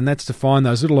just then, and that's to find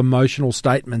those little emotional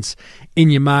statements in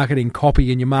your marketing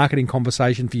copy, in your marketing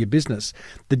conversation for your business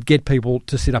that get people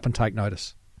to sit up and take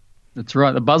notice. That's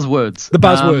right, the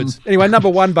buzzwords. Anyway, number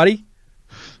one, buddy.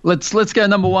 Let's go.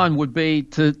 Number one would be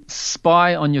to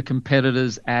spy on your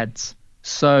competitors' ads.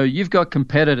 So you've got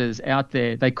competitors out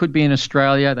there. They could be in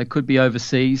Australia. They could be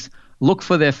overseas. Look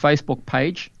for their Facebook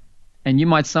page, and you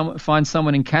might find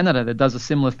someone in Canada that does a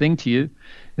similar thing to you.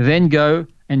 Then go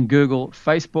and Google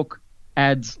Facebook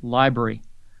Ads Library.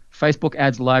 Facebook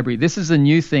Ads Library. This is a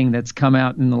new thing that's come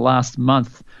out in the last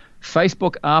month.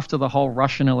 Facebook, after the whole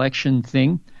Russian election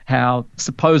thing, how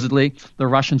supposedly the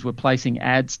Russians were placing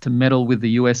ads to meddle with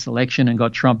the US election and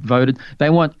got Trump voted, they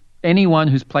want anyone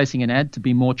who's placing an ad to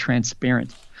be more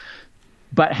transparent.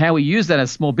 But how we use that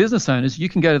as small business owners, you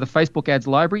can go to the Facebook Ads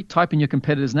Library, type in your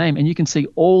competitor's name, and you can see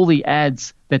all the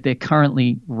ads that they're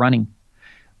currently running.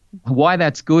 Why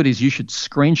that's good is you should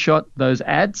screenshot those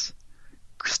ads,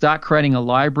 start creating a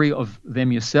library of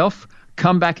them yourself,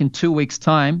 come back in 2 weeks'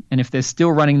 time, and if they're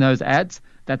still running those ads,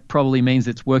 that probably means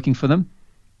it's working for them.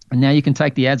 And now you can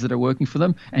take the ads that are working for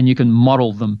them and you can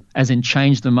model them, as in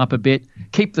change them up a bit,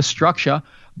 keep the structure,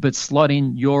 but slot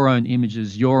in your own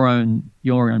images, your own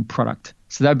product.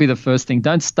 So that'd be the first thing.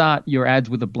 Don't start your ads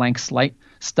with a blank slate.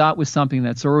 Start with something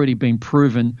that's already been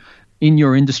proven in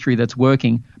your industry that's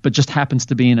working, but just happens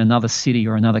to be in another city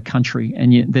or another country,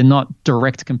 and they're not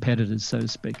direct competitors, so to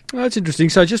speak. Well, that's interesting.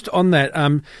 So just on that,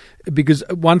 because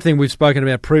one thing we've spoken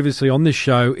about previously on this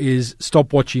show is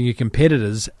stop watching your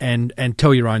competitors and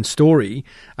tell your own story,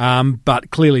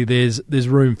 but clearly there's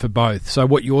room for both. So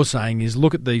what you're saying is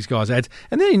look at these guys' ads,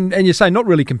 and you say not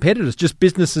really competitors, just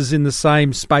businesses in the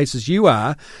same space as you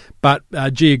are, but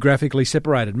geographically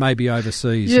separated, maybe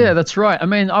overseas. Yeah, that's right. I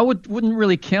mean, I wouldn't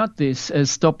really count this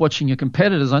as stop watching your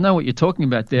competitors. I know what you're talking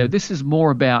about there. This is more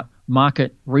about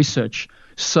market research.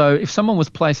 So if someone was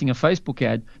placing a Facebook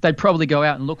ad, they'd probably go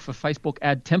out and look for Facebook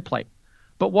ad template.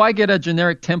 But why get a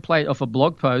generic template off a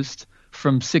blog post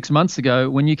from 6 months ago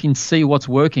when you can see what's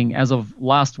working as of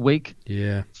last week?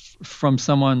 Yeah. From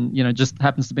someone, just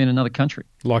happens to be in another country.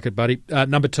 Like it, buddy.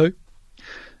 Number two?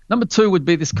 Number two would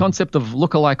be this concept of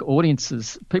lookalike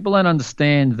audiences. People don't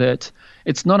understand that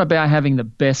it's not about having the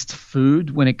best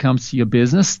food when it comes to your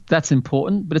business. That's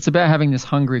important, but it's about having this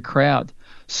hungry crowd.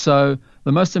 So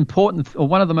the most important, or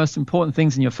one of the most important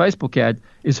things in your Facebook ad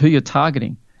is who you're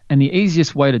targeting. And the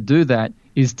easiest way to do that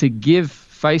is to give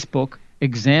Facebook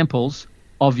examples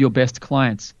of your best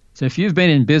clients. So if you've been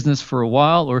in business for a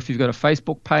while, or if you've got a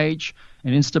Facebook page,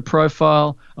 an Insta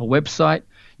profile, a website,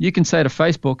 you can say to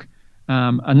Facebook,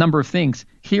 a number of things.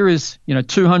 Here is,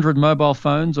 200 mobile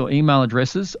phones or email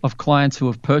addresses of clients who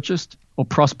have purchased or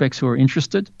prospects who are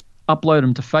interested. Upload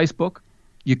them to Facebook.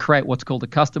 You create what's called a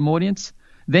custom audience.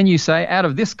 Then you say, out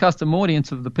of this custom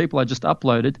audience of the people I just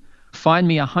uploaded, find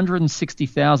me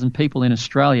 160,000 people in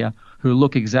Australia who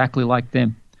look exactly like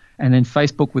them. And then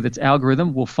Facebook, with its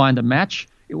algorithm, will find a match.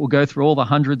 It will go through all the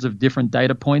hundreds of different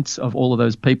data points of all of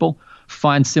those people,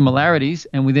 find similarities,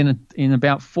 and in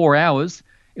about 4 hours,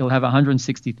 it'll have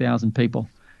 160,000 people.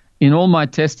 In all my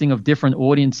testing of different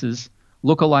audiences,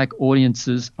 lookalike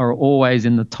audiences are always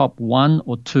in the top 1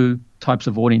 or 2 types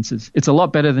of audiences. It's a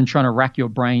lot better than trying to rack your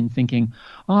brain thinking,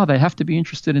 they have to be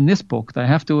interested in this book. They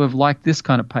have to have liked this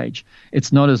kind of page.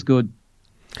 It's not as good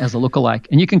as a lookalike.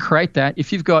 And you can create that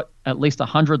if you've got at least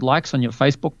 100 likes on your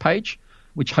Facebook page,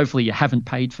 which hopefully you haven't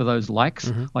paid for those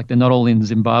likes, like they're not all in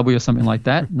Zimbabwe or something like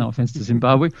that. No offense to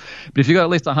Zimbabwe. But if you've got at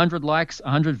least 100 likes,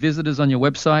 100 visitors on your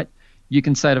website, you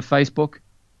can say to Facebook,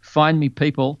 find me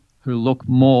people who look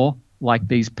more like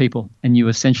these people, and you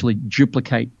essentially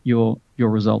duplicate your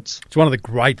results. It's one of the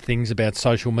great things about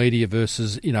social media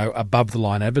versus,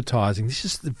 above-the-line advertising. There's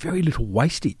just very little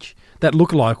wastage. That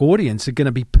lookalike audience are going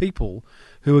to be people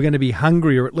who are going to be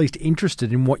hungry or at least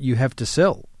interested in what you have to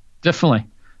sell. Definitely.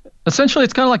 Essentially,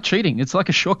 it's kind of like cheating. It's like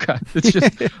a shortcut. It's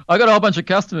just, I got a whole bunch of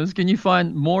customers. Can you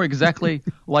find more exactly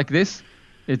like this?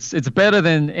 It's better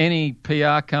than any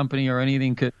PR company or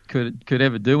anything could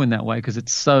ever do in that way, because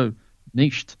it's so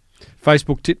niched.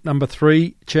 Facebook tip number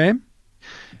 3, Cham?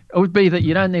 It would be that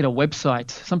you don't need a website.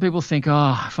 Some people think,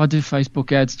 if I do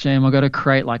Facebook ads, Cham, I've got to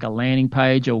create like a landing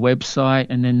page or website,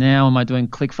 and then now am I doing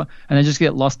ClickFunnels? And they just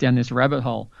get lost down this rabbit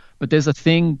hole. But there's a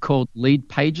thing called lead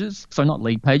pages. So not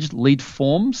lead pages, lead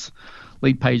forms.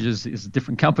 Lead pages is a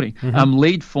different company.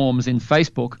 Lead forms in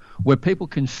Facebook, where people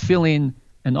can fill in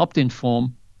an opt-in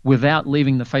form without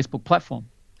leaving the Facebook platform.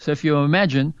 So if you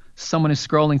imagine someone is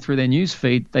scrolling through their news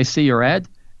feed, they see your ad,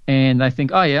 and they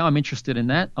think, I'm interested in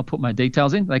that. I'll put my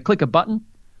details in. They click a button.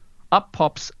 Up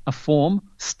pops a form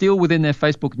still within their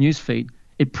Facebook newsfeed.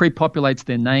 It pre-populates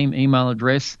their name, email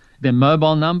address, their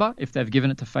mobile number, if they've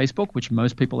given it to Facebook, which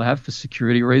most people have for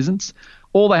security reasons.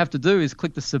 All they have to do is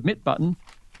click the submit button,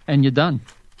 and you're done.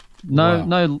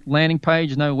 No landing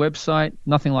page, no website,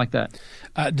 nothing like that.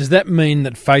 Does that mean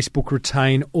that Facebook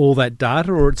retain all that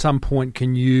data, or at some point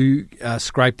can you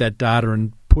scrape that data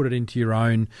and put it into your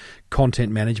own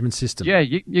content management system? Yeah,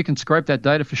 you can scrape that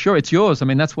data for sure. It's yours. I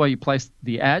mean, that's why you place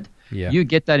the ad. Yeah. You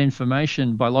get that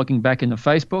information by logging back into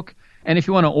Facebook. And if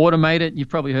you want to automate it, you've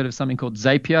probably heard of something called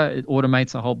Zapier. It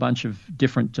automates a whole bunch of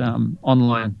different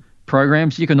online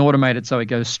programs. You can automate it so it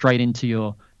goes straight into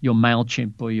your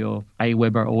MailChimp or your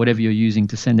Aweber or whatever you're using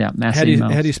to send out mass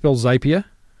emails. How do you spell Zapier?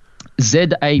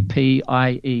 Zapier.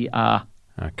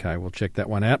 Okay, we'll check that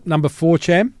one out. Number 4,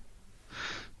 Cham?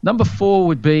 Number 4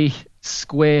 would be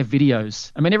Square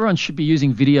videos. I mean, everyone should be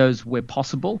using videos where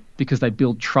possible, because they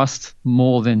build trust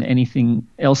more than anything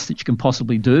else that you can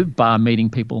possibly do, bar meeting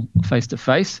people face to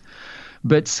face.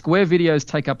 But Square videos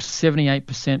take up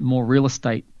 78% more real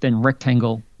estate than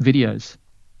rectangle videos,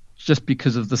 just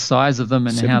because of the size of them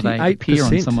and 78%. How they appear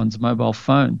on someone's mobile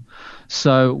phone.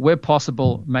 So where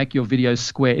possible, make your videos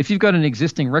square. If you've got an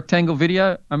existing rectangle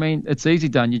video, I mean, it's easy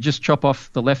done. You just chop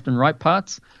off the left and right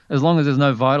parts. As long as there's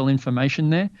no vital information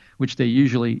there, which there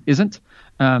usually isn't,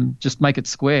 just make it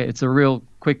square. It's a real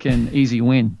quick and easy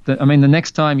win. The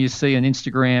next time you see an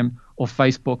Instagram or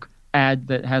Facebook ad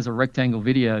that has a rectangle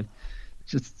video,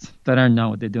 they don't know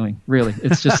what they're doing, really.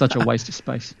 It's just such a waste of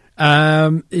space.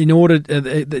 In order,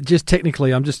 just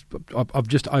technically, I've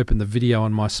just opened the video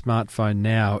on my smartphone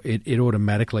now. It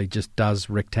automatically just does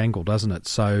rectangle, doesn't it?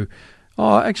 So,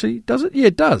 actually, does it? Yeah,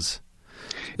 it does.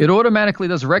 It automatically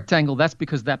does rectangle. That's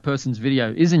because that person's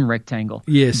video is in rectangle.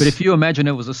 Yes. But if you imagine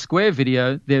it was a square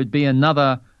video, there would be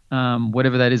another,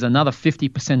 whatever that is, another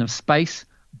 50% of space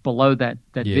below that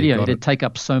video. It'd take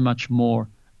up so much more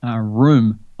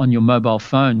room on your mobile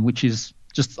phone, which is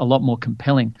just a lot more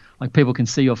compelling. Like, people can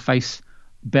see your face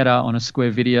better on a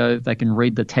square video. They can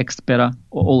read the text better,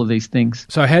 all of these things.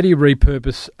 So how do you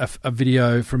repurpose a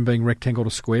video from being rectangle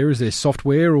to square? Is there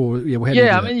software or how do you do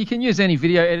that? You can use any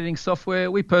video editing software.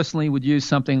 We personally would use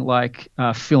something like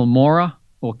Filmora.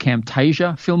 or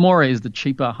Camtasia. Filmora is the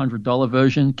cheaper $100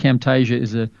 version. Camtasia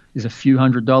is a few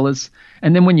 $100s.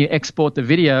 And then when you export the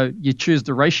video, you choose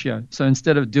the ratio. So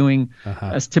instead of doing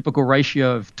a typical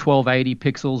ratio of 1280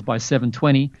 pixels by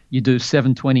 720, you do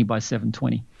 720 by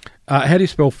 720. How do you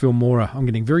spell Filmora? I'm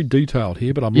getting very detailed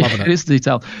here, but I'm loving it. It is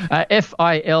detailed.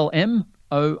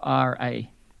 Filmora.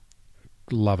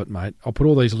 Love it, mate. I'll put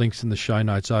all these links in the show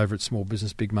notes over at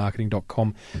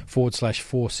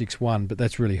smallbusinessbigmarketing.com/461, but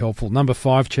that's really helpful. Number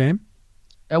 5, Cham?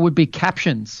 That would be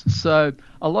captions. So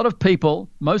a lot of people,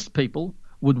 most people,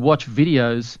 would watch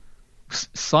videos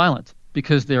silent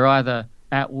because they're either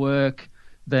at work,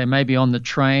 they may be on the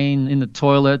train, in the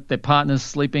toilet, their partner's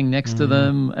sleeping next to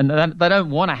them, and they don't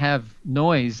want to have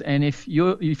noise. And if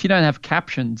you don't have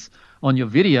captions on your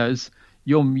videos,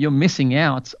 you're missing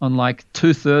out on like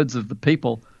 2/3 of the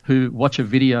people who watch a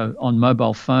video on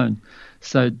mobile phone.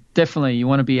 So definitely you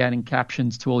want to be adding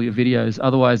captions to all your videos.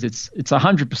 Otherwise, it's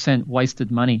 100%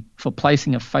 wasted money for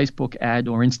placing a Facebook ad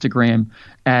or Instagram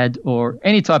ad or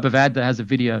any type of ad that has a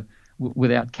video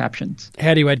without captions.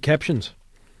 How do you add captions?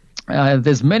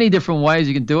 There's many different ways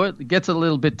you can do it. It gets a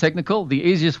little bit technical. The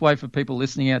easiest way for people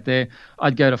listening out there,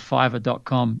 I'd go to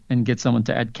Fiverr.com and get someone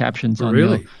to add captions on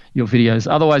your videos.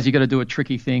 Otherwise, you got to do a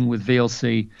tricky thing with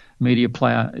VLC Media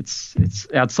Player. It's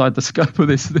outside the scope of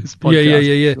this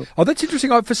podcast. Yeah. Oh, that's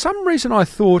interesting. For some reason, I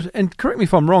thought, and correct me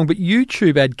if I'm wrong, but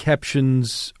YouTube add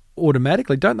captions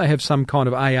automatically. Don't they have some kind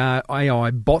of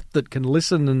AI bot that can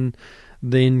listen and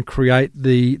then create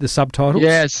the subtitles?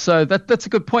 Yeah, so that's a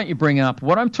good point you bring up.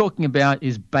 What I'm talking about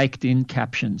is baked-in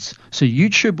captions. So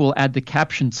YouTube will add the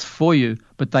captions for you,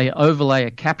 but they overlay a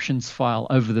captions file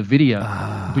over the video.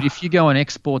 But if you go and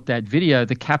export that video,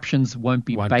 the captions won't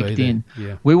be baked in.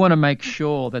 Yeah. We want to make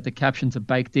sure that the captions are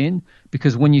baked in,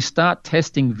 because when you start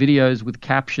testing videos with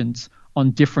captions on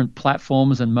different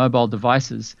platforms and mobile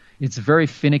devices, it's very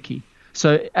finicky.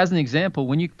 So as an example,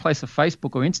 when you place a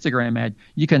Facebook or Instagram ad,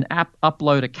 you can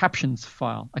upload a captions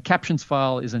file. A captions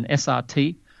file is an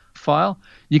SRT file.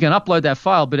 You can upload that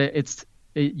file, but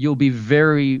you'll be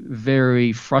very,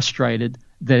 very frustrated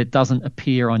that it doesn't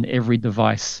appear on every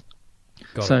device.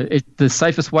 The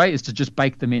safest way is to just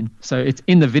bake them in. So it's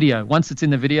in the video. Once it's in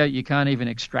the video, you can't even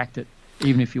extract it,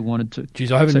 even if you wanted to.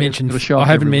 Geez, I haven't mentioned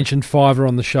Fiverr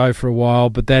on the show for a while,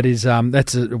 but that's a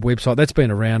website that's been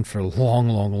around for a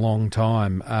long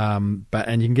time.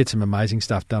 And you can get some amazing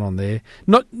stuff done on there.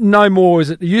 No more as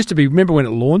it used to be. Remember when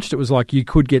it launched? It was like you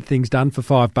could get things done for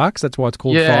 $5. That's why it's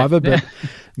called Fiverr. But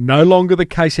no longer the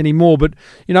case anymore. But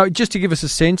just to give us a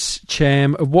sense,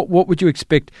 Cham, of what would you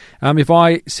expect if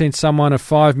I sent someone a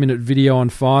 5-minute video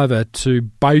on Fiverr to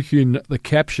bake in the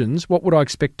captions? What would I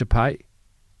expect to pay?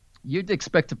 You'd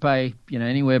expect to pay,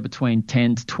 anywhere between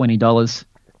 $10 to $20.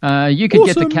 You could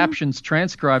get the captions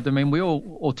transcribed. I mean, we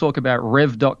all talk about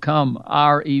rev.com,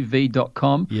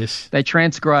 rev.com. Yes. They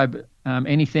transcribe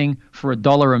anything for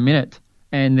 $1 a minute,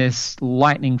 and they're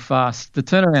lightning fast. The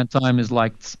turnaround time is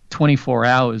like 24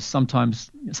 hours. Sometimes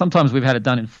we've had it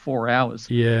done in 4 hours.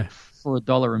 Yeah. For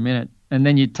 $1 a minute. And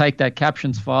then you take that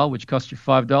captions file, which costs you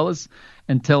 $5,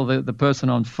 and tell the person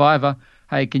on Fiverr,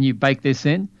 hey, can you bake this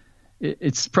in?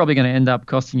 It's probably going to end up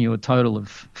costing you a total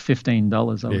of $15, I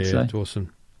would say. Yeah, it's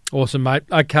awesome. Awesome, mate.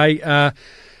 Okay,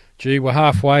 we're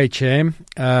halfway, Cham.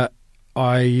 Number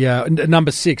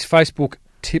 6, Facebook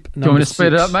tip number 6. Do you want me to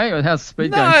speed it up, mate? Or how's the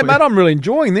speed going? No, mate, I'm really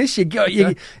enjoying this. You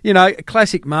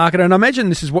classic marketer, and I imagine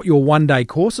this is what your one-day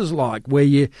course is like,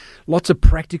 where lots of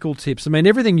practical tips. I mean,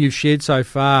 everything you've shared so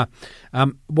far,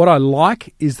 what I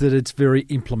like is that it's very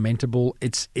implementable.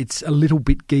 It's a little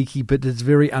bit geeky, but it's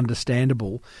very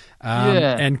understandable.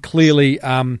 And clearly,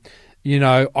 I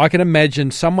can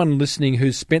imagine someone listening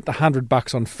who's spent the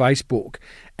 $100 on Facebook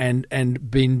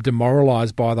and been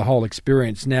demoralised by the whole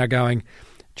experience now going,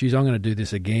 geez, I'm going to do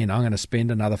this again. I'm going to spend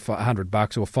another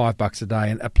 $100 or $5 a day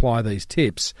and apply these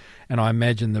tips, and I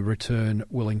imagine the return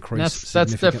will increase significantly.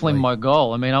 That's definitely my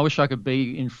goal. I mean, I wish I could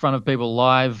be in front of people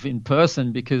live in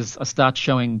person, because I start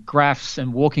showing graphs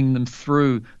and walking them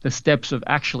through the steps of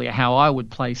actually how I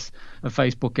would place a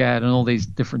Facebook ad and all these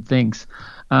different things.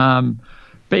 But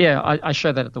yeah, I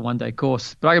show that at the one-day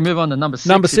course. But I can move on to number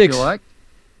 6. If you like.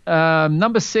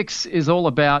 Number 6 is all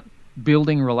about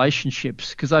building relationships,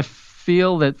 because I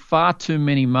feel that far too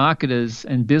many marketers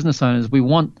and business owners, we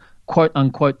want, quote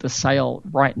unquote, the sale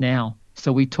right now.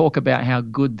 So we talk about how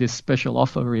good this special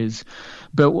offer is.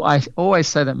 But I always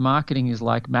say that marketing is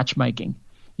like matchmaking.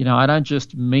 I don't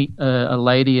just meet a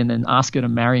lady and then ask her to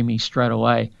marry me straight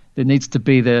away. There needs to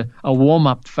be a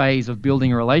warm-up phase of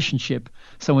building a relationship.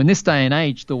 So in this day and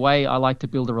age, the way I like to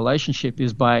build a relationship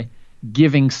is by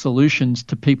giving solutions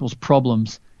to people's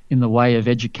problems in the way of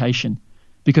education.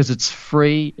 because it's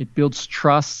free, it builds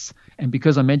trusts, and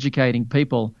because I'm educating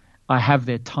people, I have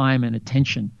their time and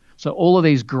attention. So all of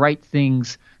these great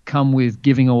things come with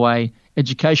giving away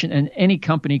education, and any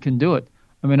company can do it.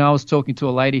 I mean, I was talking to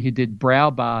a lady who did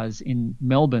brow bars in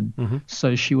Melbourne,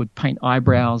 so she would paint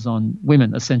eyebrows on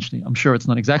women, essentially. I'm sure it's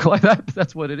not exactly like that, but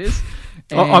that's what it is.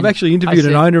 I've actually interviewed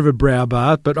an owner of a brow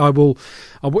bar, but I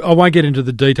won't get into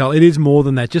the detail. It is more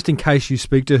than that. Just in case you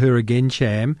speak to her again,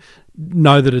 Cham,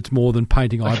 know that it's more than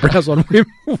painting eyebrows on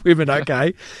women,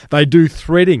 okay? They do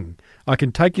threading. I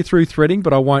can take you through threading,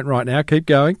 but I won't right now. Keep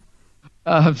going.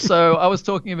 So I was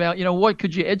talking about, what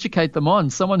could you educate them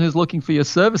on? Someone who's looking for your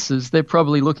services, they're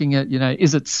probably looking at,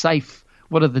 is it safe?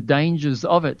 What are the dangers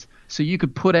of it? So you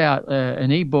could put out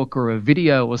an ebook or a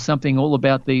video or something all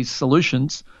about these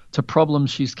solutions to problems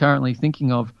she's currently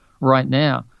thinking of right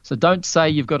now. So don't say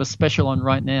you've got a special on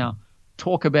right now.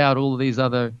 Talk about all of these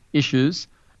other issues.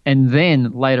 And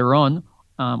then later on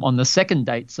the second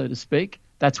date, so to speak,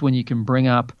 that's when you can bring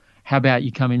up, how about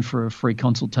you come in for a free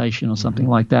consultation or something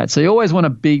like that? So you always want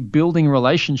to be building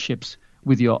relationships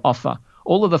with your offer.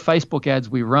 All of the Facebook ads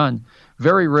we run,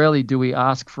 very rarely do we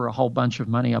ask for a whole bunch of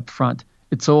money up front.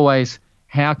 It's always,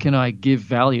 how can I give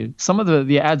value? Some of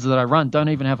the ads that I run don't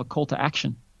even have a call to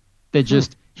action. They're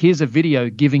just, here's a video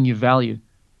giving you value,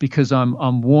 because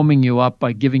I'm warming you up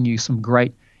by giving you some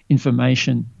great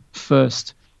information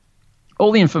first.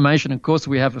 All the information, of course,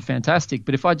 we have are fantastic,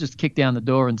 but if I just kick down the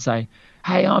door and say,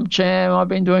 hey, I'm Cham, I've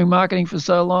been doing marketing for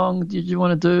so long, did you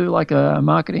want to do like a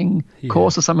marketing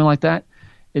course or something like that?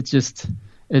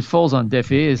 It falls on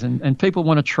deaf ears, and people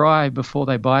want to try before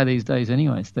they buy these days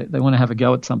anyways. They want to have a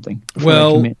go at something.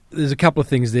 Well, there's a couple of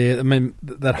things there. I mean,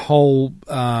 that whole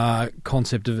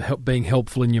concept of being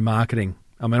helpful in your marketing.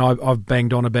 I mean, I've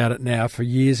banged on about it now for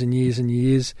years and years and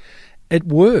years. It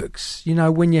works.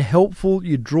 When you're helpful,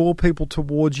 you draw people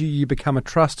towards you, you become a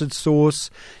trusted source,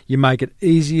 you make it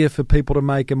easier for people to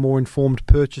make a more informed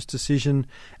purchase decision.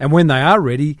 And when they are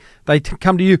ready, they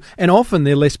come to you. And often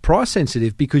they're less price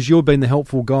sensitive because you've been the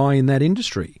helpful guy in that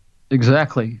industry.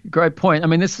 Exactly. Great point. I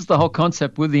mean, this is the whole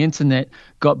concept. With the internet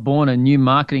got born a new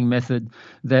marketing method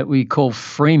that we call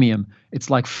freemium. It's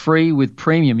like free with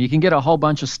premium. You can get a whole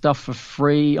bunch of stuff for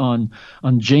free on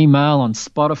Gmail, on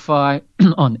Spotify,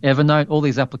 on Evernote, all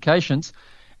these applications.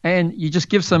 And you just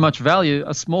give so much value,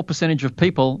 a small percentage of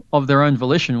people of their own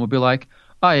volition will be like,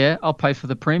 oh yeah, I'll pay for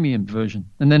the premium version.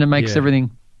 And then it makes everything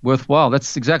worthwhile.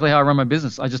 That's exactly how I run my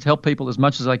business. I just help people as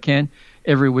much as I can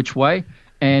every which way.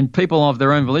 And people of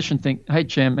their own volition think, hey,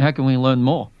 Cham, how can we learn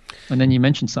more? And then you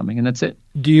mention something, and that's it.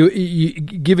 Do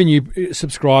given you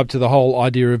subscribe to the whole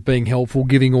idea of being helpful,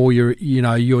 giving all your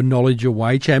knowledge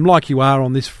away, Cham, like you are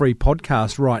on this free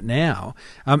podcast right now,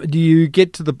 do you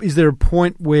get to is there a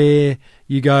point where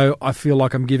you go, I feel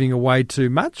like I'm giving away too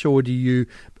much, or do you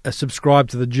subscribe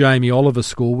to the Jamie Oliver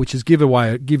school, which is give it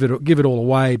all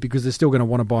away, because they're still going to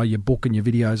want to buy your book and your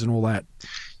videos and all that?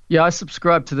 Yeah, I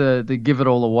subscribe to the give it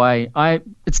all away.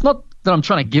 It's not that I'm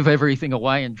trying to give everything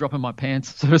away and drop in my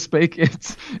pants, so to speak.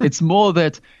 It's more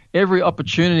that every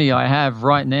opportunity I have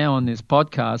right now on this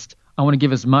podcast, I want to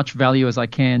give as much value as I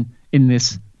can in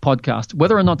this podcast.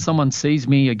 Whether or not someone sees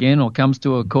me again or comes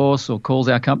to a course or calls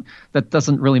our company, that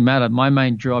doesn't really matter. My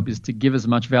main job is to give as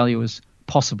much value as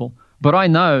possible. But I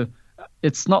know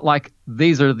it's not like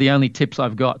these are the only tips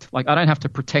I've got. Like, I don't have to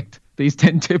protect these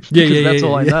 10 tips because that's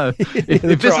all I know.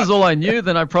 If this is all I knew,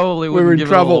 then I probably wouldn't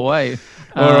give it all away.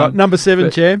 All right, number 7,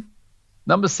 Cham.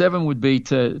 Number 7 would be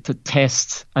to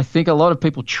test. I think a lot of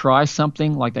people try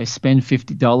something, like they spend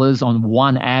 $50 on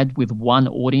one ad with one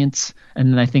audience, and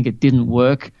then they think it didn't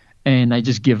work, and they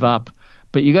just give up.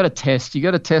 But you got to test. You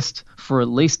got to test for at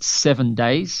least 7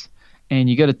 days, and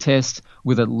you got to test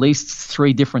with at least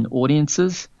 3 different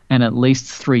audiences and at least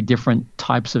 3 different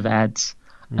types of ads.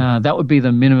 That would be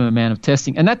the minimum amount of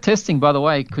testing. And that testing, by the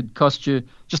way, could cost you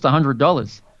just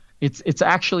 $100. It's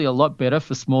actually a lot better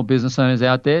for small business owners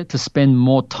out there to spend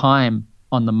more time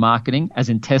on the marketing, as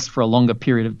in test for a longer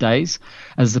period of days,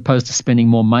 as opposed to spending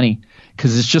more money.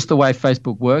 Because it's just the way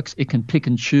Facebook works. It can pick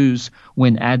and choose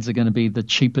when ads are going to be the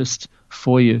cheapest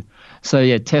for you. So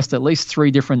yeah, test at least 3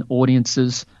 different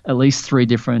audiences, at least 3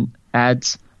 different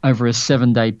ads over a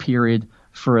 7-day period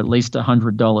for at least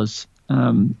 $100.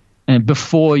 And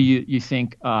before you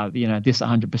think, this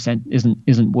 100%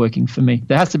 isn't working for me.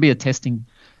 There has to be a testing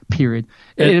period.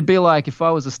 It'd be like if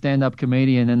I was a stand-up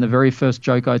comedian and the very first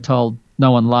joke I told,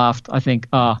 no one laughed. I think,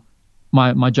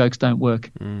 my jokes don't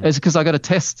work. It's because I got to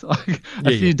test a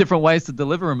few different ways to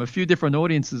deliver them, a few different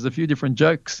audiences, a few different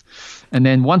jokes. And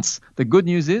then once, the good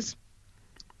news is,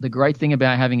 the great thing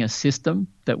about having a system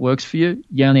that works for you,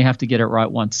 you only have to get it right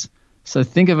once. So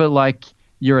think of it like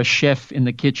you're a chef in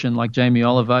the kitchen like Jamie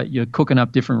Oliver, you're cooking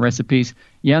up different recipes.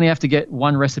 You only have to get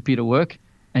one recipe to work,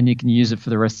 and you can use it for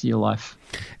the rest of your life.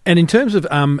 And in terms of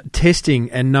testing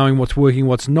and knowing what's working,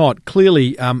 what's not,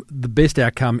 clearly the best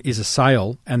outcome is a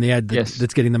sale and the ad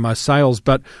that's getting the most sales.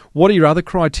 But what are your other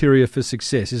criteria for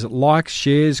success? Is it likes,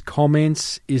 shares,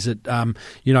 comments? Is it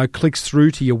clicks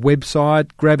through to your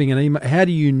website, grabbing an email? How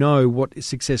do you know what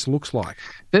success looks like?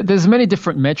 There's many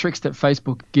different metrics that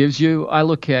Facebook gives you. I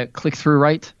look at click-through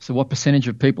rate, so what percentage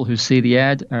of people who see the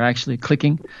ad are actually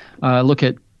clicking.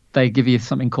 They give you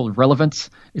something called relevance.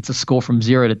 It's a score from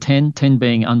 0 to 10, 10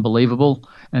 being unbelievable,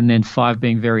 and then 5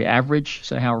 being very average,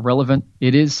 so how relevant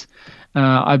it is.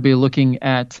 I'd be looking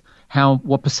at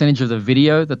what percentage of the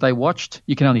video that they watched.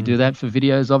 You can only do that for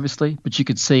videos, obviously, but you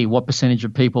could see what percentage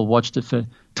of people watched it for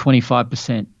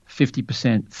 25%,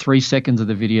 50%, 3 seconds of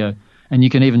the video, and you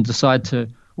can even decide to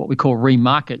what we call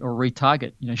remarket or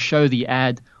retarget, show the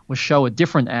ad or show a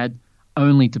different ad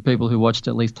only to people who watched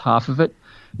at least half of it.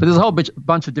 But there's a whole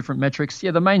bunch of different metrics.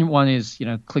 Yeah, the main one is,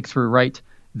 click-through rate,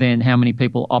 then how many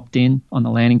people opt in on the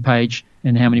landing page,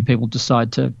 and how many people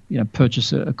decide to,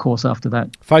 purchase a course after that.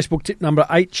 Facebook tip number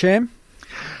 8, Cham?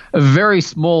 A very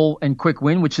small and quick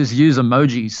win, which is use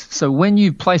emojis. So when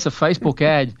you place a Facebook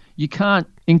ad, you can't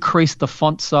increase the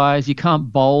font size, you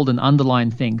can't bold and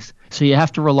underline things. So you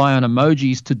have to rely on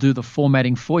emojis to do the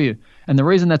formatting for you. And the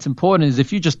reason that's important is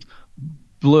if you just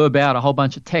blurb out a whole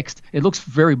bunch of text, it looks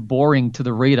very boring to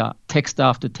the reader, text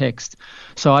after text.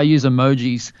 So I use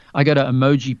emojis. I go to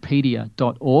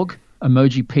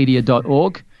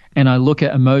emojipedia.org, and I look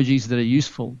at emojis that are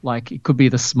useful. Like it could be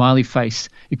the smiley face.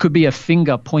 It could be a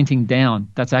finger pointing down.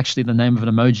 That's actually the name of an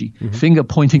emoji, finger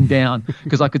pointing down,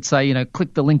 because I could say,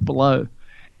 click the link below.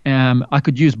 I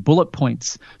could use bullet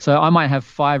points. So I might have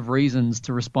 5 reasons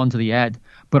to respond to the ad,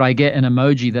 but I get an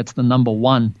emoji that's the number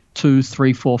 1, 2,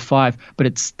 3, 4, 5, but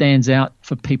it stands out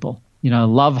for people.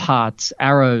 Love hearts,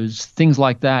 arrows, things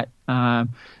like that.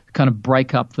 Kind of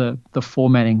break up the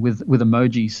formatting with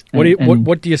emojis.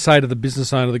 What do you say to the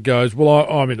business owner that goes, well,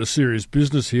 I'm in a serious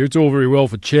business here. It's all very well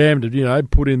for Cham to,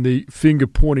 put in the finger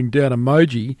pointing down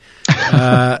emoji.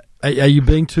 Are you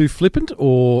being too flippant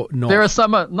or not? There are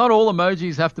some, not all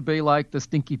emojis have to be like the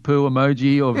stinky poo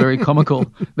emoji or very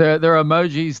comical. There are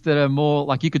emojis that are more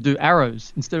like you could do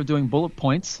arrows instead of doing bullet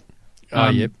points.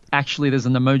 Yep. Actually, there's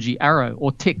an emoji arrow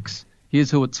or ticks. Here's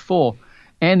who it's for.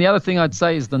 And the other thing I'd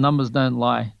say is the numbers don't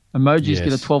lie. Emojis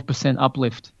get a 12%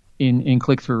 uplift in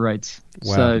click-through rates.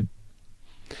 Wow. So,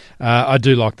 I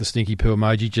do like the stinky poo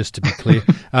emoji, just to be clear.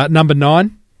 Number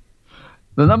 9?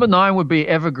 The number 9 would be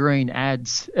evergreen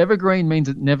ads. Evergreen means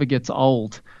it never gets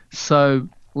old. So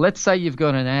let's say you've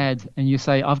got an ad and you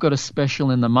say, I've got a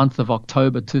special in the month of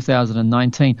October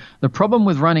 2019. The problem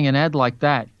with running an ad like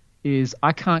that is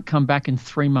I can't come back in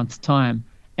 3 months' time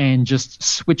and just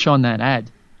switch on that ad.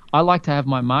 I like to have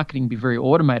my marketing be very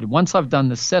automated. Once I've done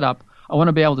the setup, I want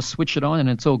to be able to switch it on and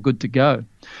it's all good to go.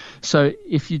 So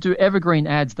if you do evergreen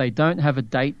ads, they don't have a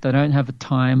date, they don't have a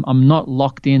time. I'm not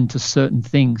locked into certain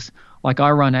things. Like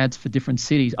I run ads for different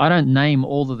cities. I don't name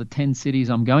all of the 10 cities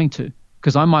I'm going to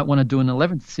because I might want to do an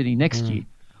 11th city next year.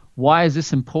 Why is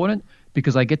this important?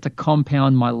 Because I get to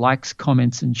compound my likes,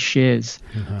 comments, and shares.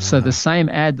 So the same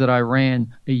ad that I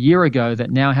ran a year ago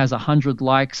that now has 100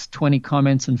 likes, 20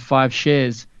 comments, and 5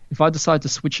 shares, if I decide to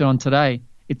switch it on today,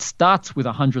 it starts with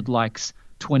 100 likes,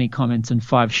 20 comments, and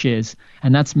 5 shares.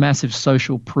 And that's massive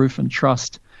social proof and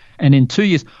trust. And in 2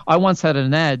 years, I once had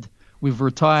an ad. We've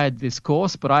retired this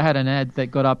course, but I had an ad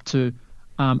that got up to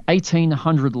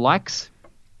 1,800 likes,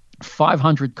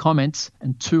 500 comments,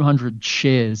 and 200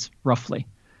 shares, roughly.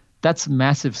 That's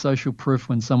massive social proof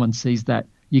when someone sees that.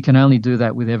 You can only do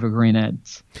that with evergreen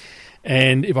ads.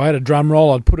 And if I had a drum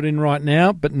roll, I'd put it in right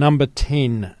now, but number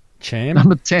 10, Cham?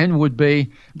 Number 10 would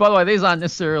be, by the way, these aren't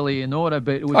necessarily in order,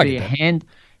 but it would be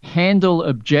handle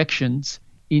objections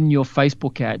in your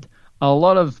Facebook ad. A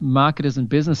lot of marketers and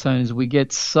business owners, we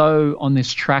get so on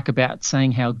this track about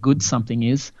saying how good something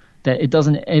is that it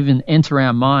doesn't even enter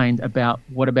our mind about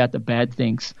what about the bad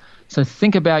things. So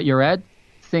think about your ad.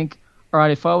 Think, all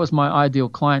right, if I was my ideal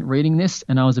client reading this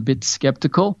and I was a bit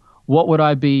skeptical, what would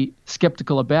I be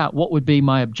skeptical about? What would be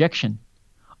my objection?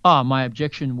 My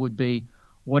objection would be,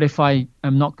 what if I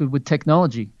am not good with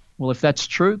technology? Well, if that's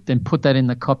true, then put that in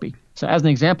the copy. So as an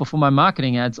example for my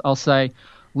marketing ads, I'll say,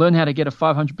 learn how to get a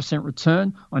 500%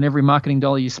 return on every marketing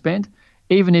dollar you spend.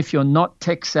 Even if you're not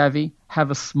tech savvy, have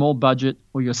a small budget,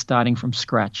 or you're starting from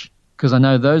scratch. Because I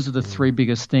know those are the 3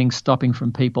 biggest things stopping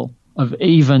from people of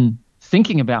even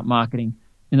thinking about marketing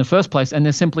in the first place. And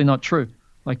they're simply not true.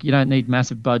 Like you don't need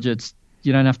massive budgets.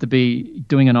 You don't have to be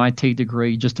doing an IT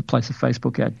degree just to place a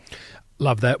Facebook ad.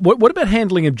 Love that. What about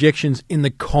handling objections in the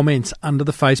comments under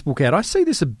the Facebook ad? I see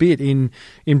this a bit in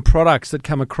products that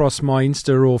come across my Insta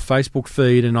or Facebook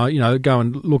feed, and I go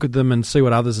and look at them and see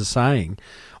what others are saying.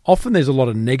 Often there's a lot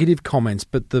of negative comments,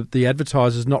 but the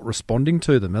advertiser's not responding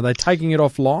to them. Are they taking it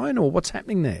offline, or what's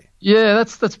happening there? Yeah,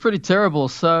 that's pretty terrible.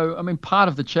 So, I mean, part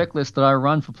of the checklist that I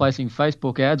run for placing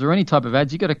Facebook ads or any type of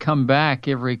ads, you got to come back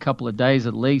every couple of days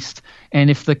at least. And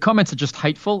if the comments are just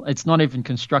hateful, it's not even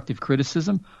constructive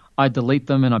criticism, I delete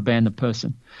them and I ban the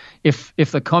person. If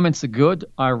the comments are good,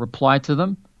 I reply to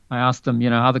them. I ask them,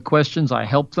 other questions. I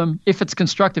help them. If it's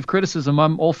constructive criticism,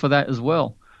 I'm all for that as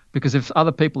well. Because if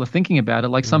other people are thinking about it,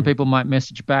 like some people might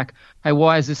message back, hey,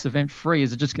 why is this event free?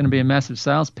 Is it just going to be a massive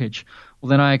sales pitch? Well,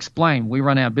 then I explain, we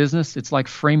run our business. It's like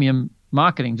freemium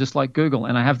marketing, just like Google.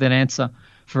 And I have that answer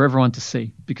for everyone to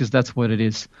see because that's what it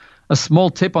is. A small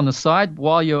tip on the side,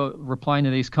 while you're replying to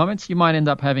these comments, you might end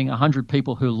up having 100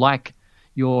 people who like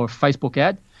your Facebook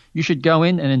ad. You should go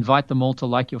in and invite them all to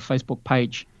like your Facebook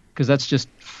page, because that's just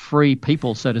free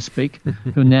people, so to speak,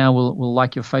 who now will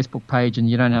like your Facebook page, and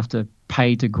you don't have to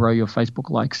pay to grow your Facebook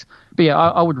likes. But yeah,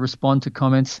 I would respond to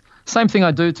comments. Same thing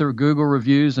I do to Google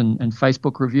reviews and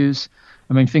Facebook reviews.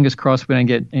 I mean, fingers crossed we don't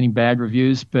get any bad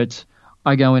reviews, but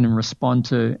I go in and respond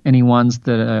to any ones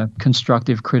that are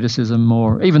constructive criticism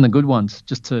or even the good ones,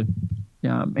 just to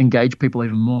engage people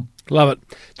even more. Love it.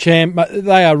 Cham,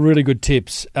 they are really good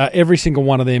tips. Every single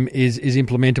one of them is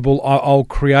implementable. I'll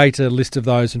create a list of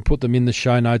those and put them in the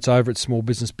show notes over at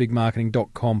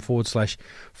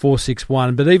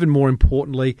smallbusinessbigmarketing.com/461. But even more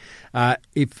importantly,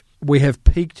 if we have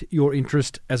piqued your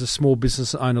interest as a small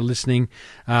business owner listening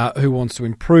who wants to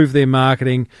improve their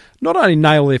marketing, not only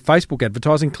nail their Facebook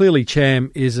advertising. Clearly,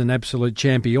 Cham is an absolute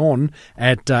champion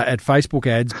at Facebook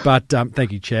ads. But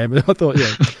thank you, Cham. I thought,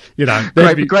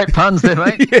 great puns there,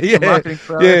 mate.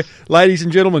 yeah. Ladies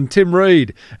and gentlemen, Tim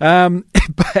Reed.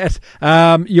 But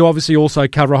you obviously also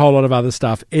cover a whole lot of other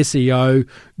stuff: SEO,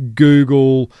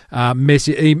 Google,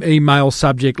 email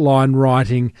subject line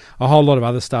writing, a whole lot of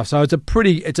other stuff. So it's a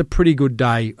pretty good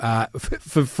day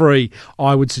for free.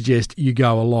 I would suggest you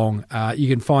go along. You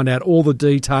can find out all the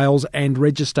details and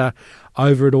register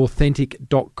over at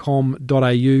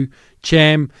authentic.com.au.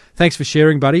 Cham, thanks for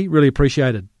sharing, buddy. Really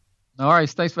appreciated. All right,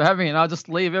 thanks for having me. And I'll just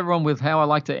leave everyone with how I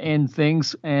like to end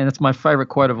things. And it's my favorite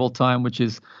quote of all time, which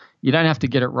is, you don't have to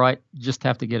get it right, you just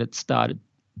have to get it started.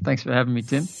 Thanks for having me,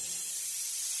 Tim.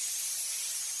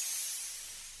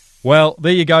 Well,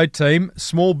 there you go, team.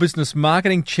 Small business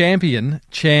marketing champion,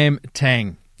 Cham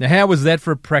Tang. Now, how was that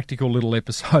for a practical little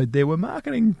episode? There were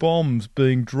marketing bombs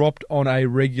being dropped on a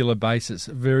regular basis.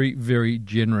 Very, very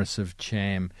generous of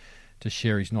Cham to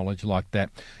share his knowledge like that.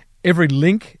 Every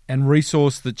link and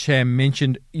resource that Cham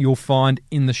mentioned, you'll find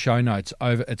in the show notes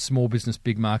over at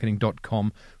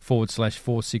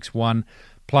smallbusinessbigmarketing.com/461,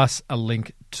 plus a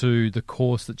link to the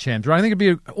course that Cham's running. I think it'd be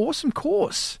an awesome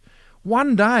course.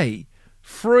 1 day,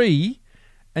 free,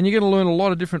 and you're going to learn a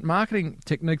lot of different marketing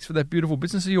techniques for that beautiful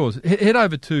business of yours. Head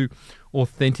over to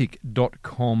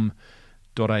authentic.com.au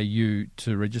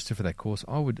to register for that course.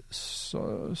 I would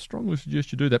so strongly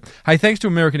suggest you do that. Hey, thanks to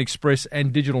American Express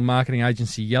and digital marketing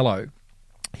agency Yellow.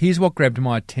 Here's what grabbed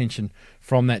my attention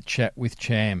from that chat with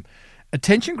Cham.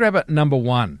 Attention grabber number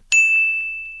 1.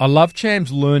 I love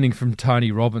Cham's learning from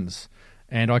Tony Robbins,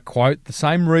 and I quote, "The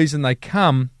same reason they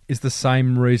come is the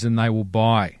same reason they will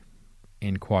buy."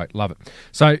 End quote. Love it.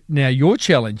 So now your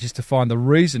challenge is to find the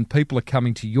reason people are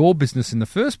coming to your business in the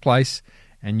first place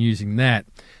and using that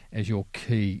as your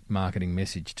key marketing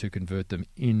message to convert them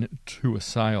into a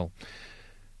sale.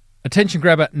 Attention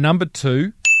grabber number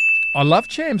 2. I love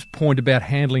Cham's point about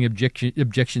handling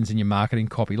objections in your marketing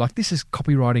copy. Like, this is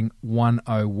copywriting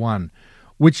 101,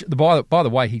 which, by the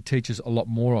way, he teaches a lot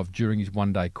more of during his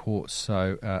 1-day course.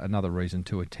 So another reason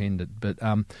to attend it. But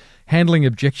handling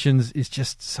objections is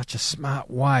just such a smart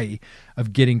way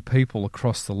of getting people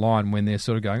across the line when they're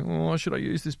sort of going, oh, should I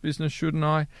use this business? Shouldn't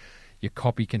I? Your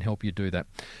copy can help you do that.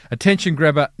 Attention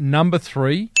grabber number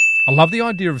 3. I love the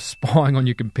idea of spying on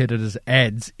your competitors'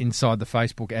 ads inside the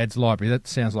Facebook ads library. That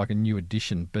sounds like a new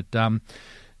addition. But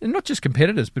not just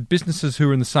competitors, but businesses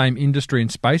who are in the same industry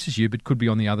and space as you, but could be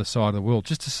on the other side of the world,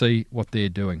 just to see what they're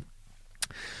doing.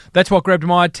 That's what grabbed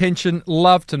my attention.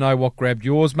 Love to know what grabbed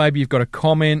yours. Maybe you've got a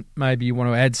comment. Maybe you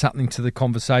want to add something to the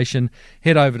conversation.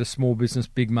 Head over to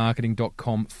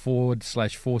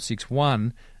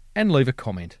smallbusinessbigmarketing.com/461 and leave a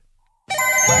comment.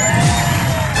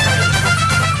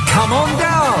 Come on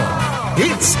down.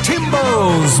 It's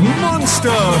Timbo's Monster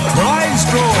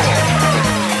Prize Draw.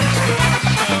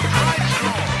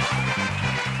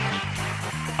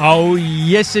 Oh,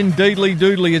 yes, indeedly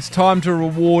doodly. It's time to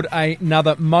reward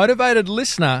another motivated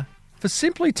listener for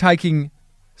simply taking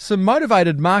some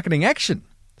motivated marketing action,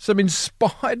 some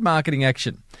inspired marketing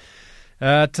action.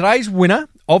 Today's winner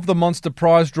of the Monster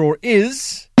Prize Draw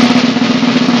is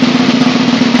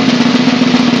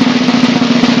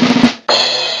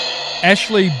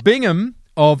Ashley Bingham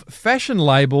of fashion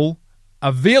label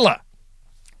Avila.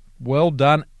 Well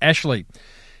done, Ashley.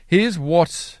 Here's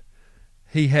what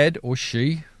he had, or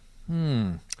she.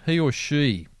 He or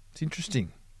she. It's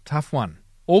interesting. Tough one.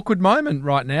 Awkward moment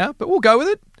right now, but we'll go with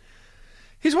it.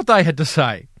 Here's what they had to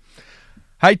say.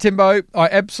 Hey, Timbo, I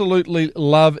absolutely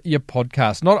love your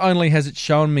podcast. Not only has it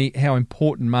shown me how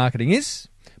important marketing is,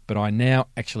 but I now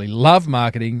actually love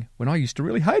marketing when I used to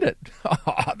really hate it.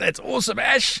 That's awesome,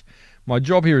 Ash. My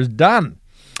job here is done.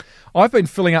 I've been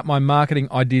filling up my marketing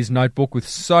ideas notebook with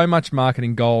so much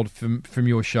marketing gold from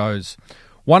your shows.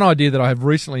 One idea that I have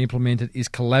recently implemented is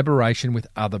collaboration with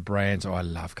other brands. Oh, I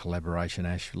love collaboration,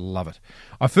 Ash. Love it.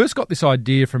 I first got this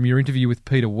idea from your interview with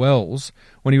Peter Wells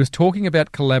when he was talking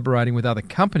about collaborating with other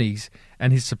companies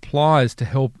and his suppliers to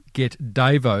help get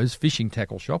Davo's fishing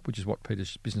tackle shop, which is what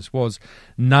Peter's business was,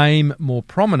 name more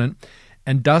prominent,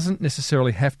 and doesn't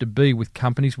necessarily have to be with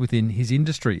companies within his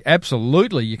industry.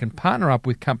 Absolutely, you can partner up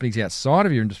with companies outside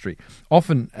of your industry,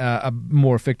 often a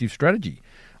more effective strategy.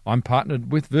 I'm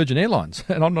partnered with Virgin Airlines,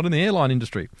 and I'm not in the airline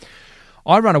industry.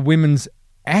 I run a women's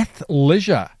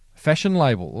athleisure fashion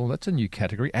label. Oh, that's a new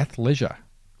category, athleisure.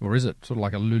 Or is it? Sort of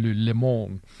like a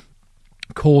Lululemon,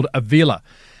 called Avila.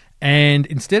 And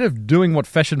instead of doing what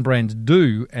fashion brands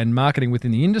do and marketing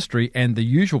within the industry and the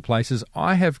usual places,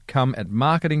 I have come at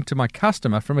marketing to my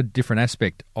customer from a different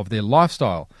aspect of their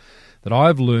lifestyle that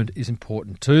I've learned is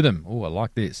important to them. Oh, I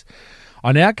like this.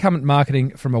 I now come at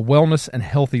marketing from a wellness and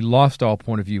healthy lifestyle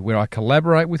point of view where I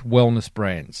collaborate with wellness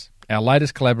brands. Our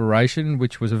latest collaboration,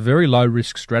 which was a very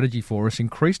low-risk strategy for us,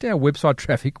 increased our website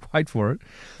traffic, wait for it,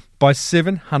 by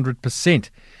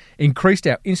 700%. Increased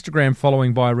our Instagram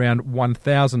following by around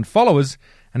 1,000 followers,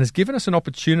 and has given us an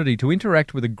opportunity to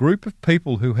interact with a group of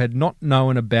people who had not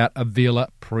known about Avila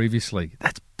previously.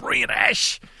 That's brilliant,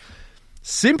 Ash.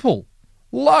 Simple,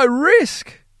 low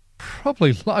risk,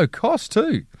 probably low cost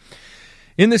too.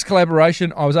 In this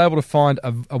collaboration, I was able to find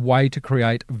a way to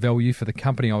create value for the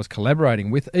company I was collaborating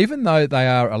with, even though they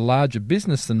are a larger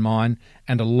business than mine,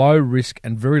 and a low risk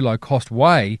and very low cost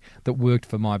way that worked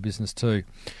for my business too.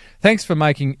 Thanks for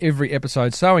making every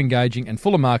episode so engaging and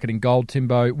full of marketing gold,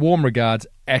 Timbo. Warm regards,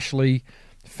 Ashley,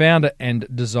 founder and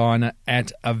designer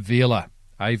at Avila,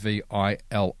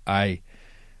 A-V-I-L-A.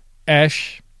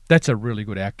 Ash, that's a really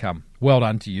good outcome. Well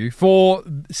done to you for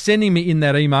sending me in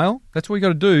that email. That's what you got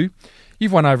to do.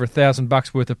 You've won over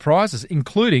 $1,000 worth of prizes,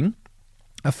 including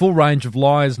a full range of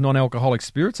Lyre's non-alcoholic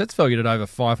spirits. That's valued at over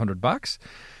 $500.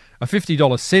 A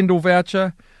 $50 Sendal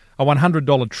voucher. A $100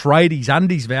 Tradies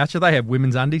Undies voucher. They have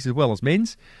women's undies as well as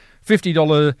men's.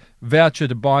 $50 voucher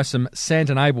to buy some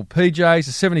Santanable PJs.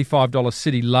 A $75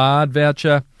 City Lard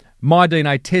voucher. My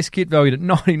DNA test kit valued at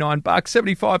 $99.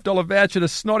 $75 voucher to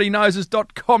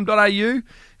snottynoses.com.au.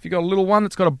 If you've got a little one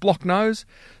that's got a blocked nose.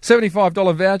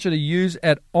 $75 voucher to use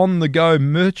at on-the-go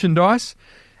merchandise.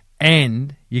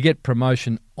 And you get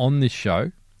promotion on this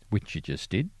show, which you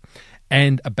just did,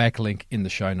 and a backlink in the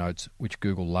show notes, which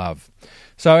Google love.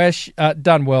 So, Ash,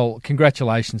 done well.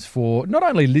 Congratulations for not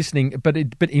only listening, but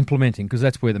implementing, because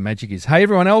that's where the magic is. Hey,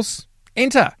 everyone else,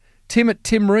 enter Tim at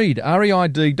timreid,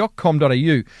 reid.com.au.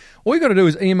 All you got to do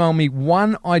is email me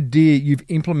one idea you've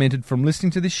implemented from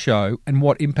listening to this show and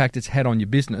what impact it's had on your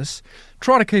business.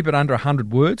 Try to keep it under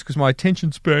 100 words, because my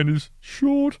attention span is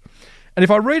short. And if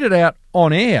I read it out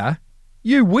on air,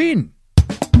 you win.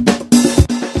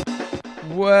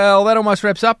 Well, that almost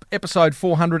wraps up episode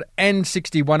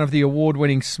 461 of the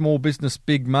award-winning Small Business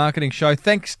Big Marketing Show.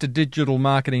 Thanks to digital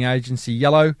marketing agency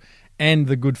Yellow and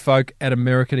the good folk at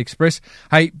American Express.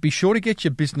 Hey, be sure to get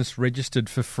your business registered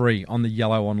for free on the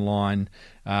Yellow Online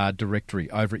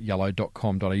directory over at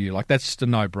yellow.com.au. Like, that's just a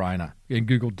no-brainer. And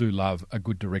Google do love a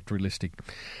good directory listing.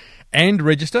 And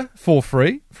register for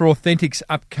free for Authentic's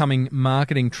upcoming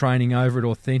marketing training over at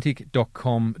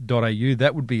authentic.com.au.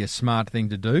 That would be a smart thing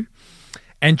to do.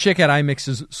 And check out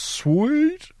Amex's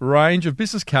sweet range of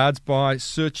business cards by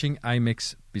searching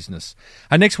Amex Business.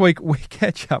 Next week, we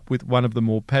catch up with one of the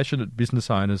more passionate business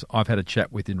owners I've had a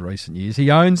chat with in recent years. He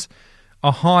owns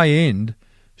a high-end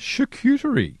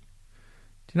charcuterie.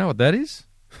 Do you know what that is?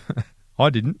 I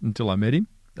didn't until I met him.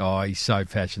 Oh, he's so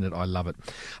passionate. I love it.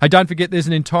 Hey, don't forget there's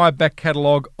an entire back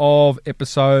catalogue of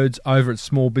episodes over at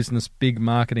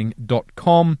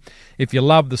smallbusinessbigmarketing.com. If you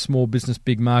love the Small Business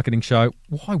Big Marketing Show,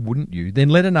 why wouldn't you? Then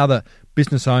let another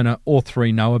business owner or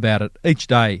three know about it each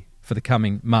day for the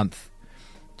coming month.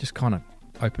 Just kind of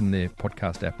open their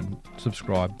podcast app and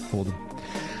subscribe for them.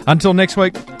 Until next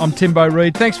week, I'm Timbo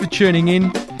Reid. Thanks for tuning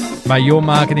in. May your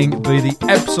marketing be the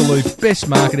absolute best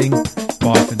marketing.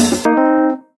 Bye for now.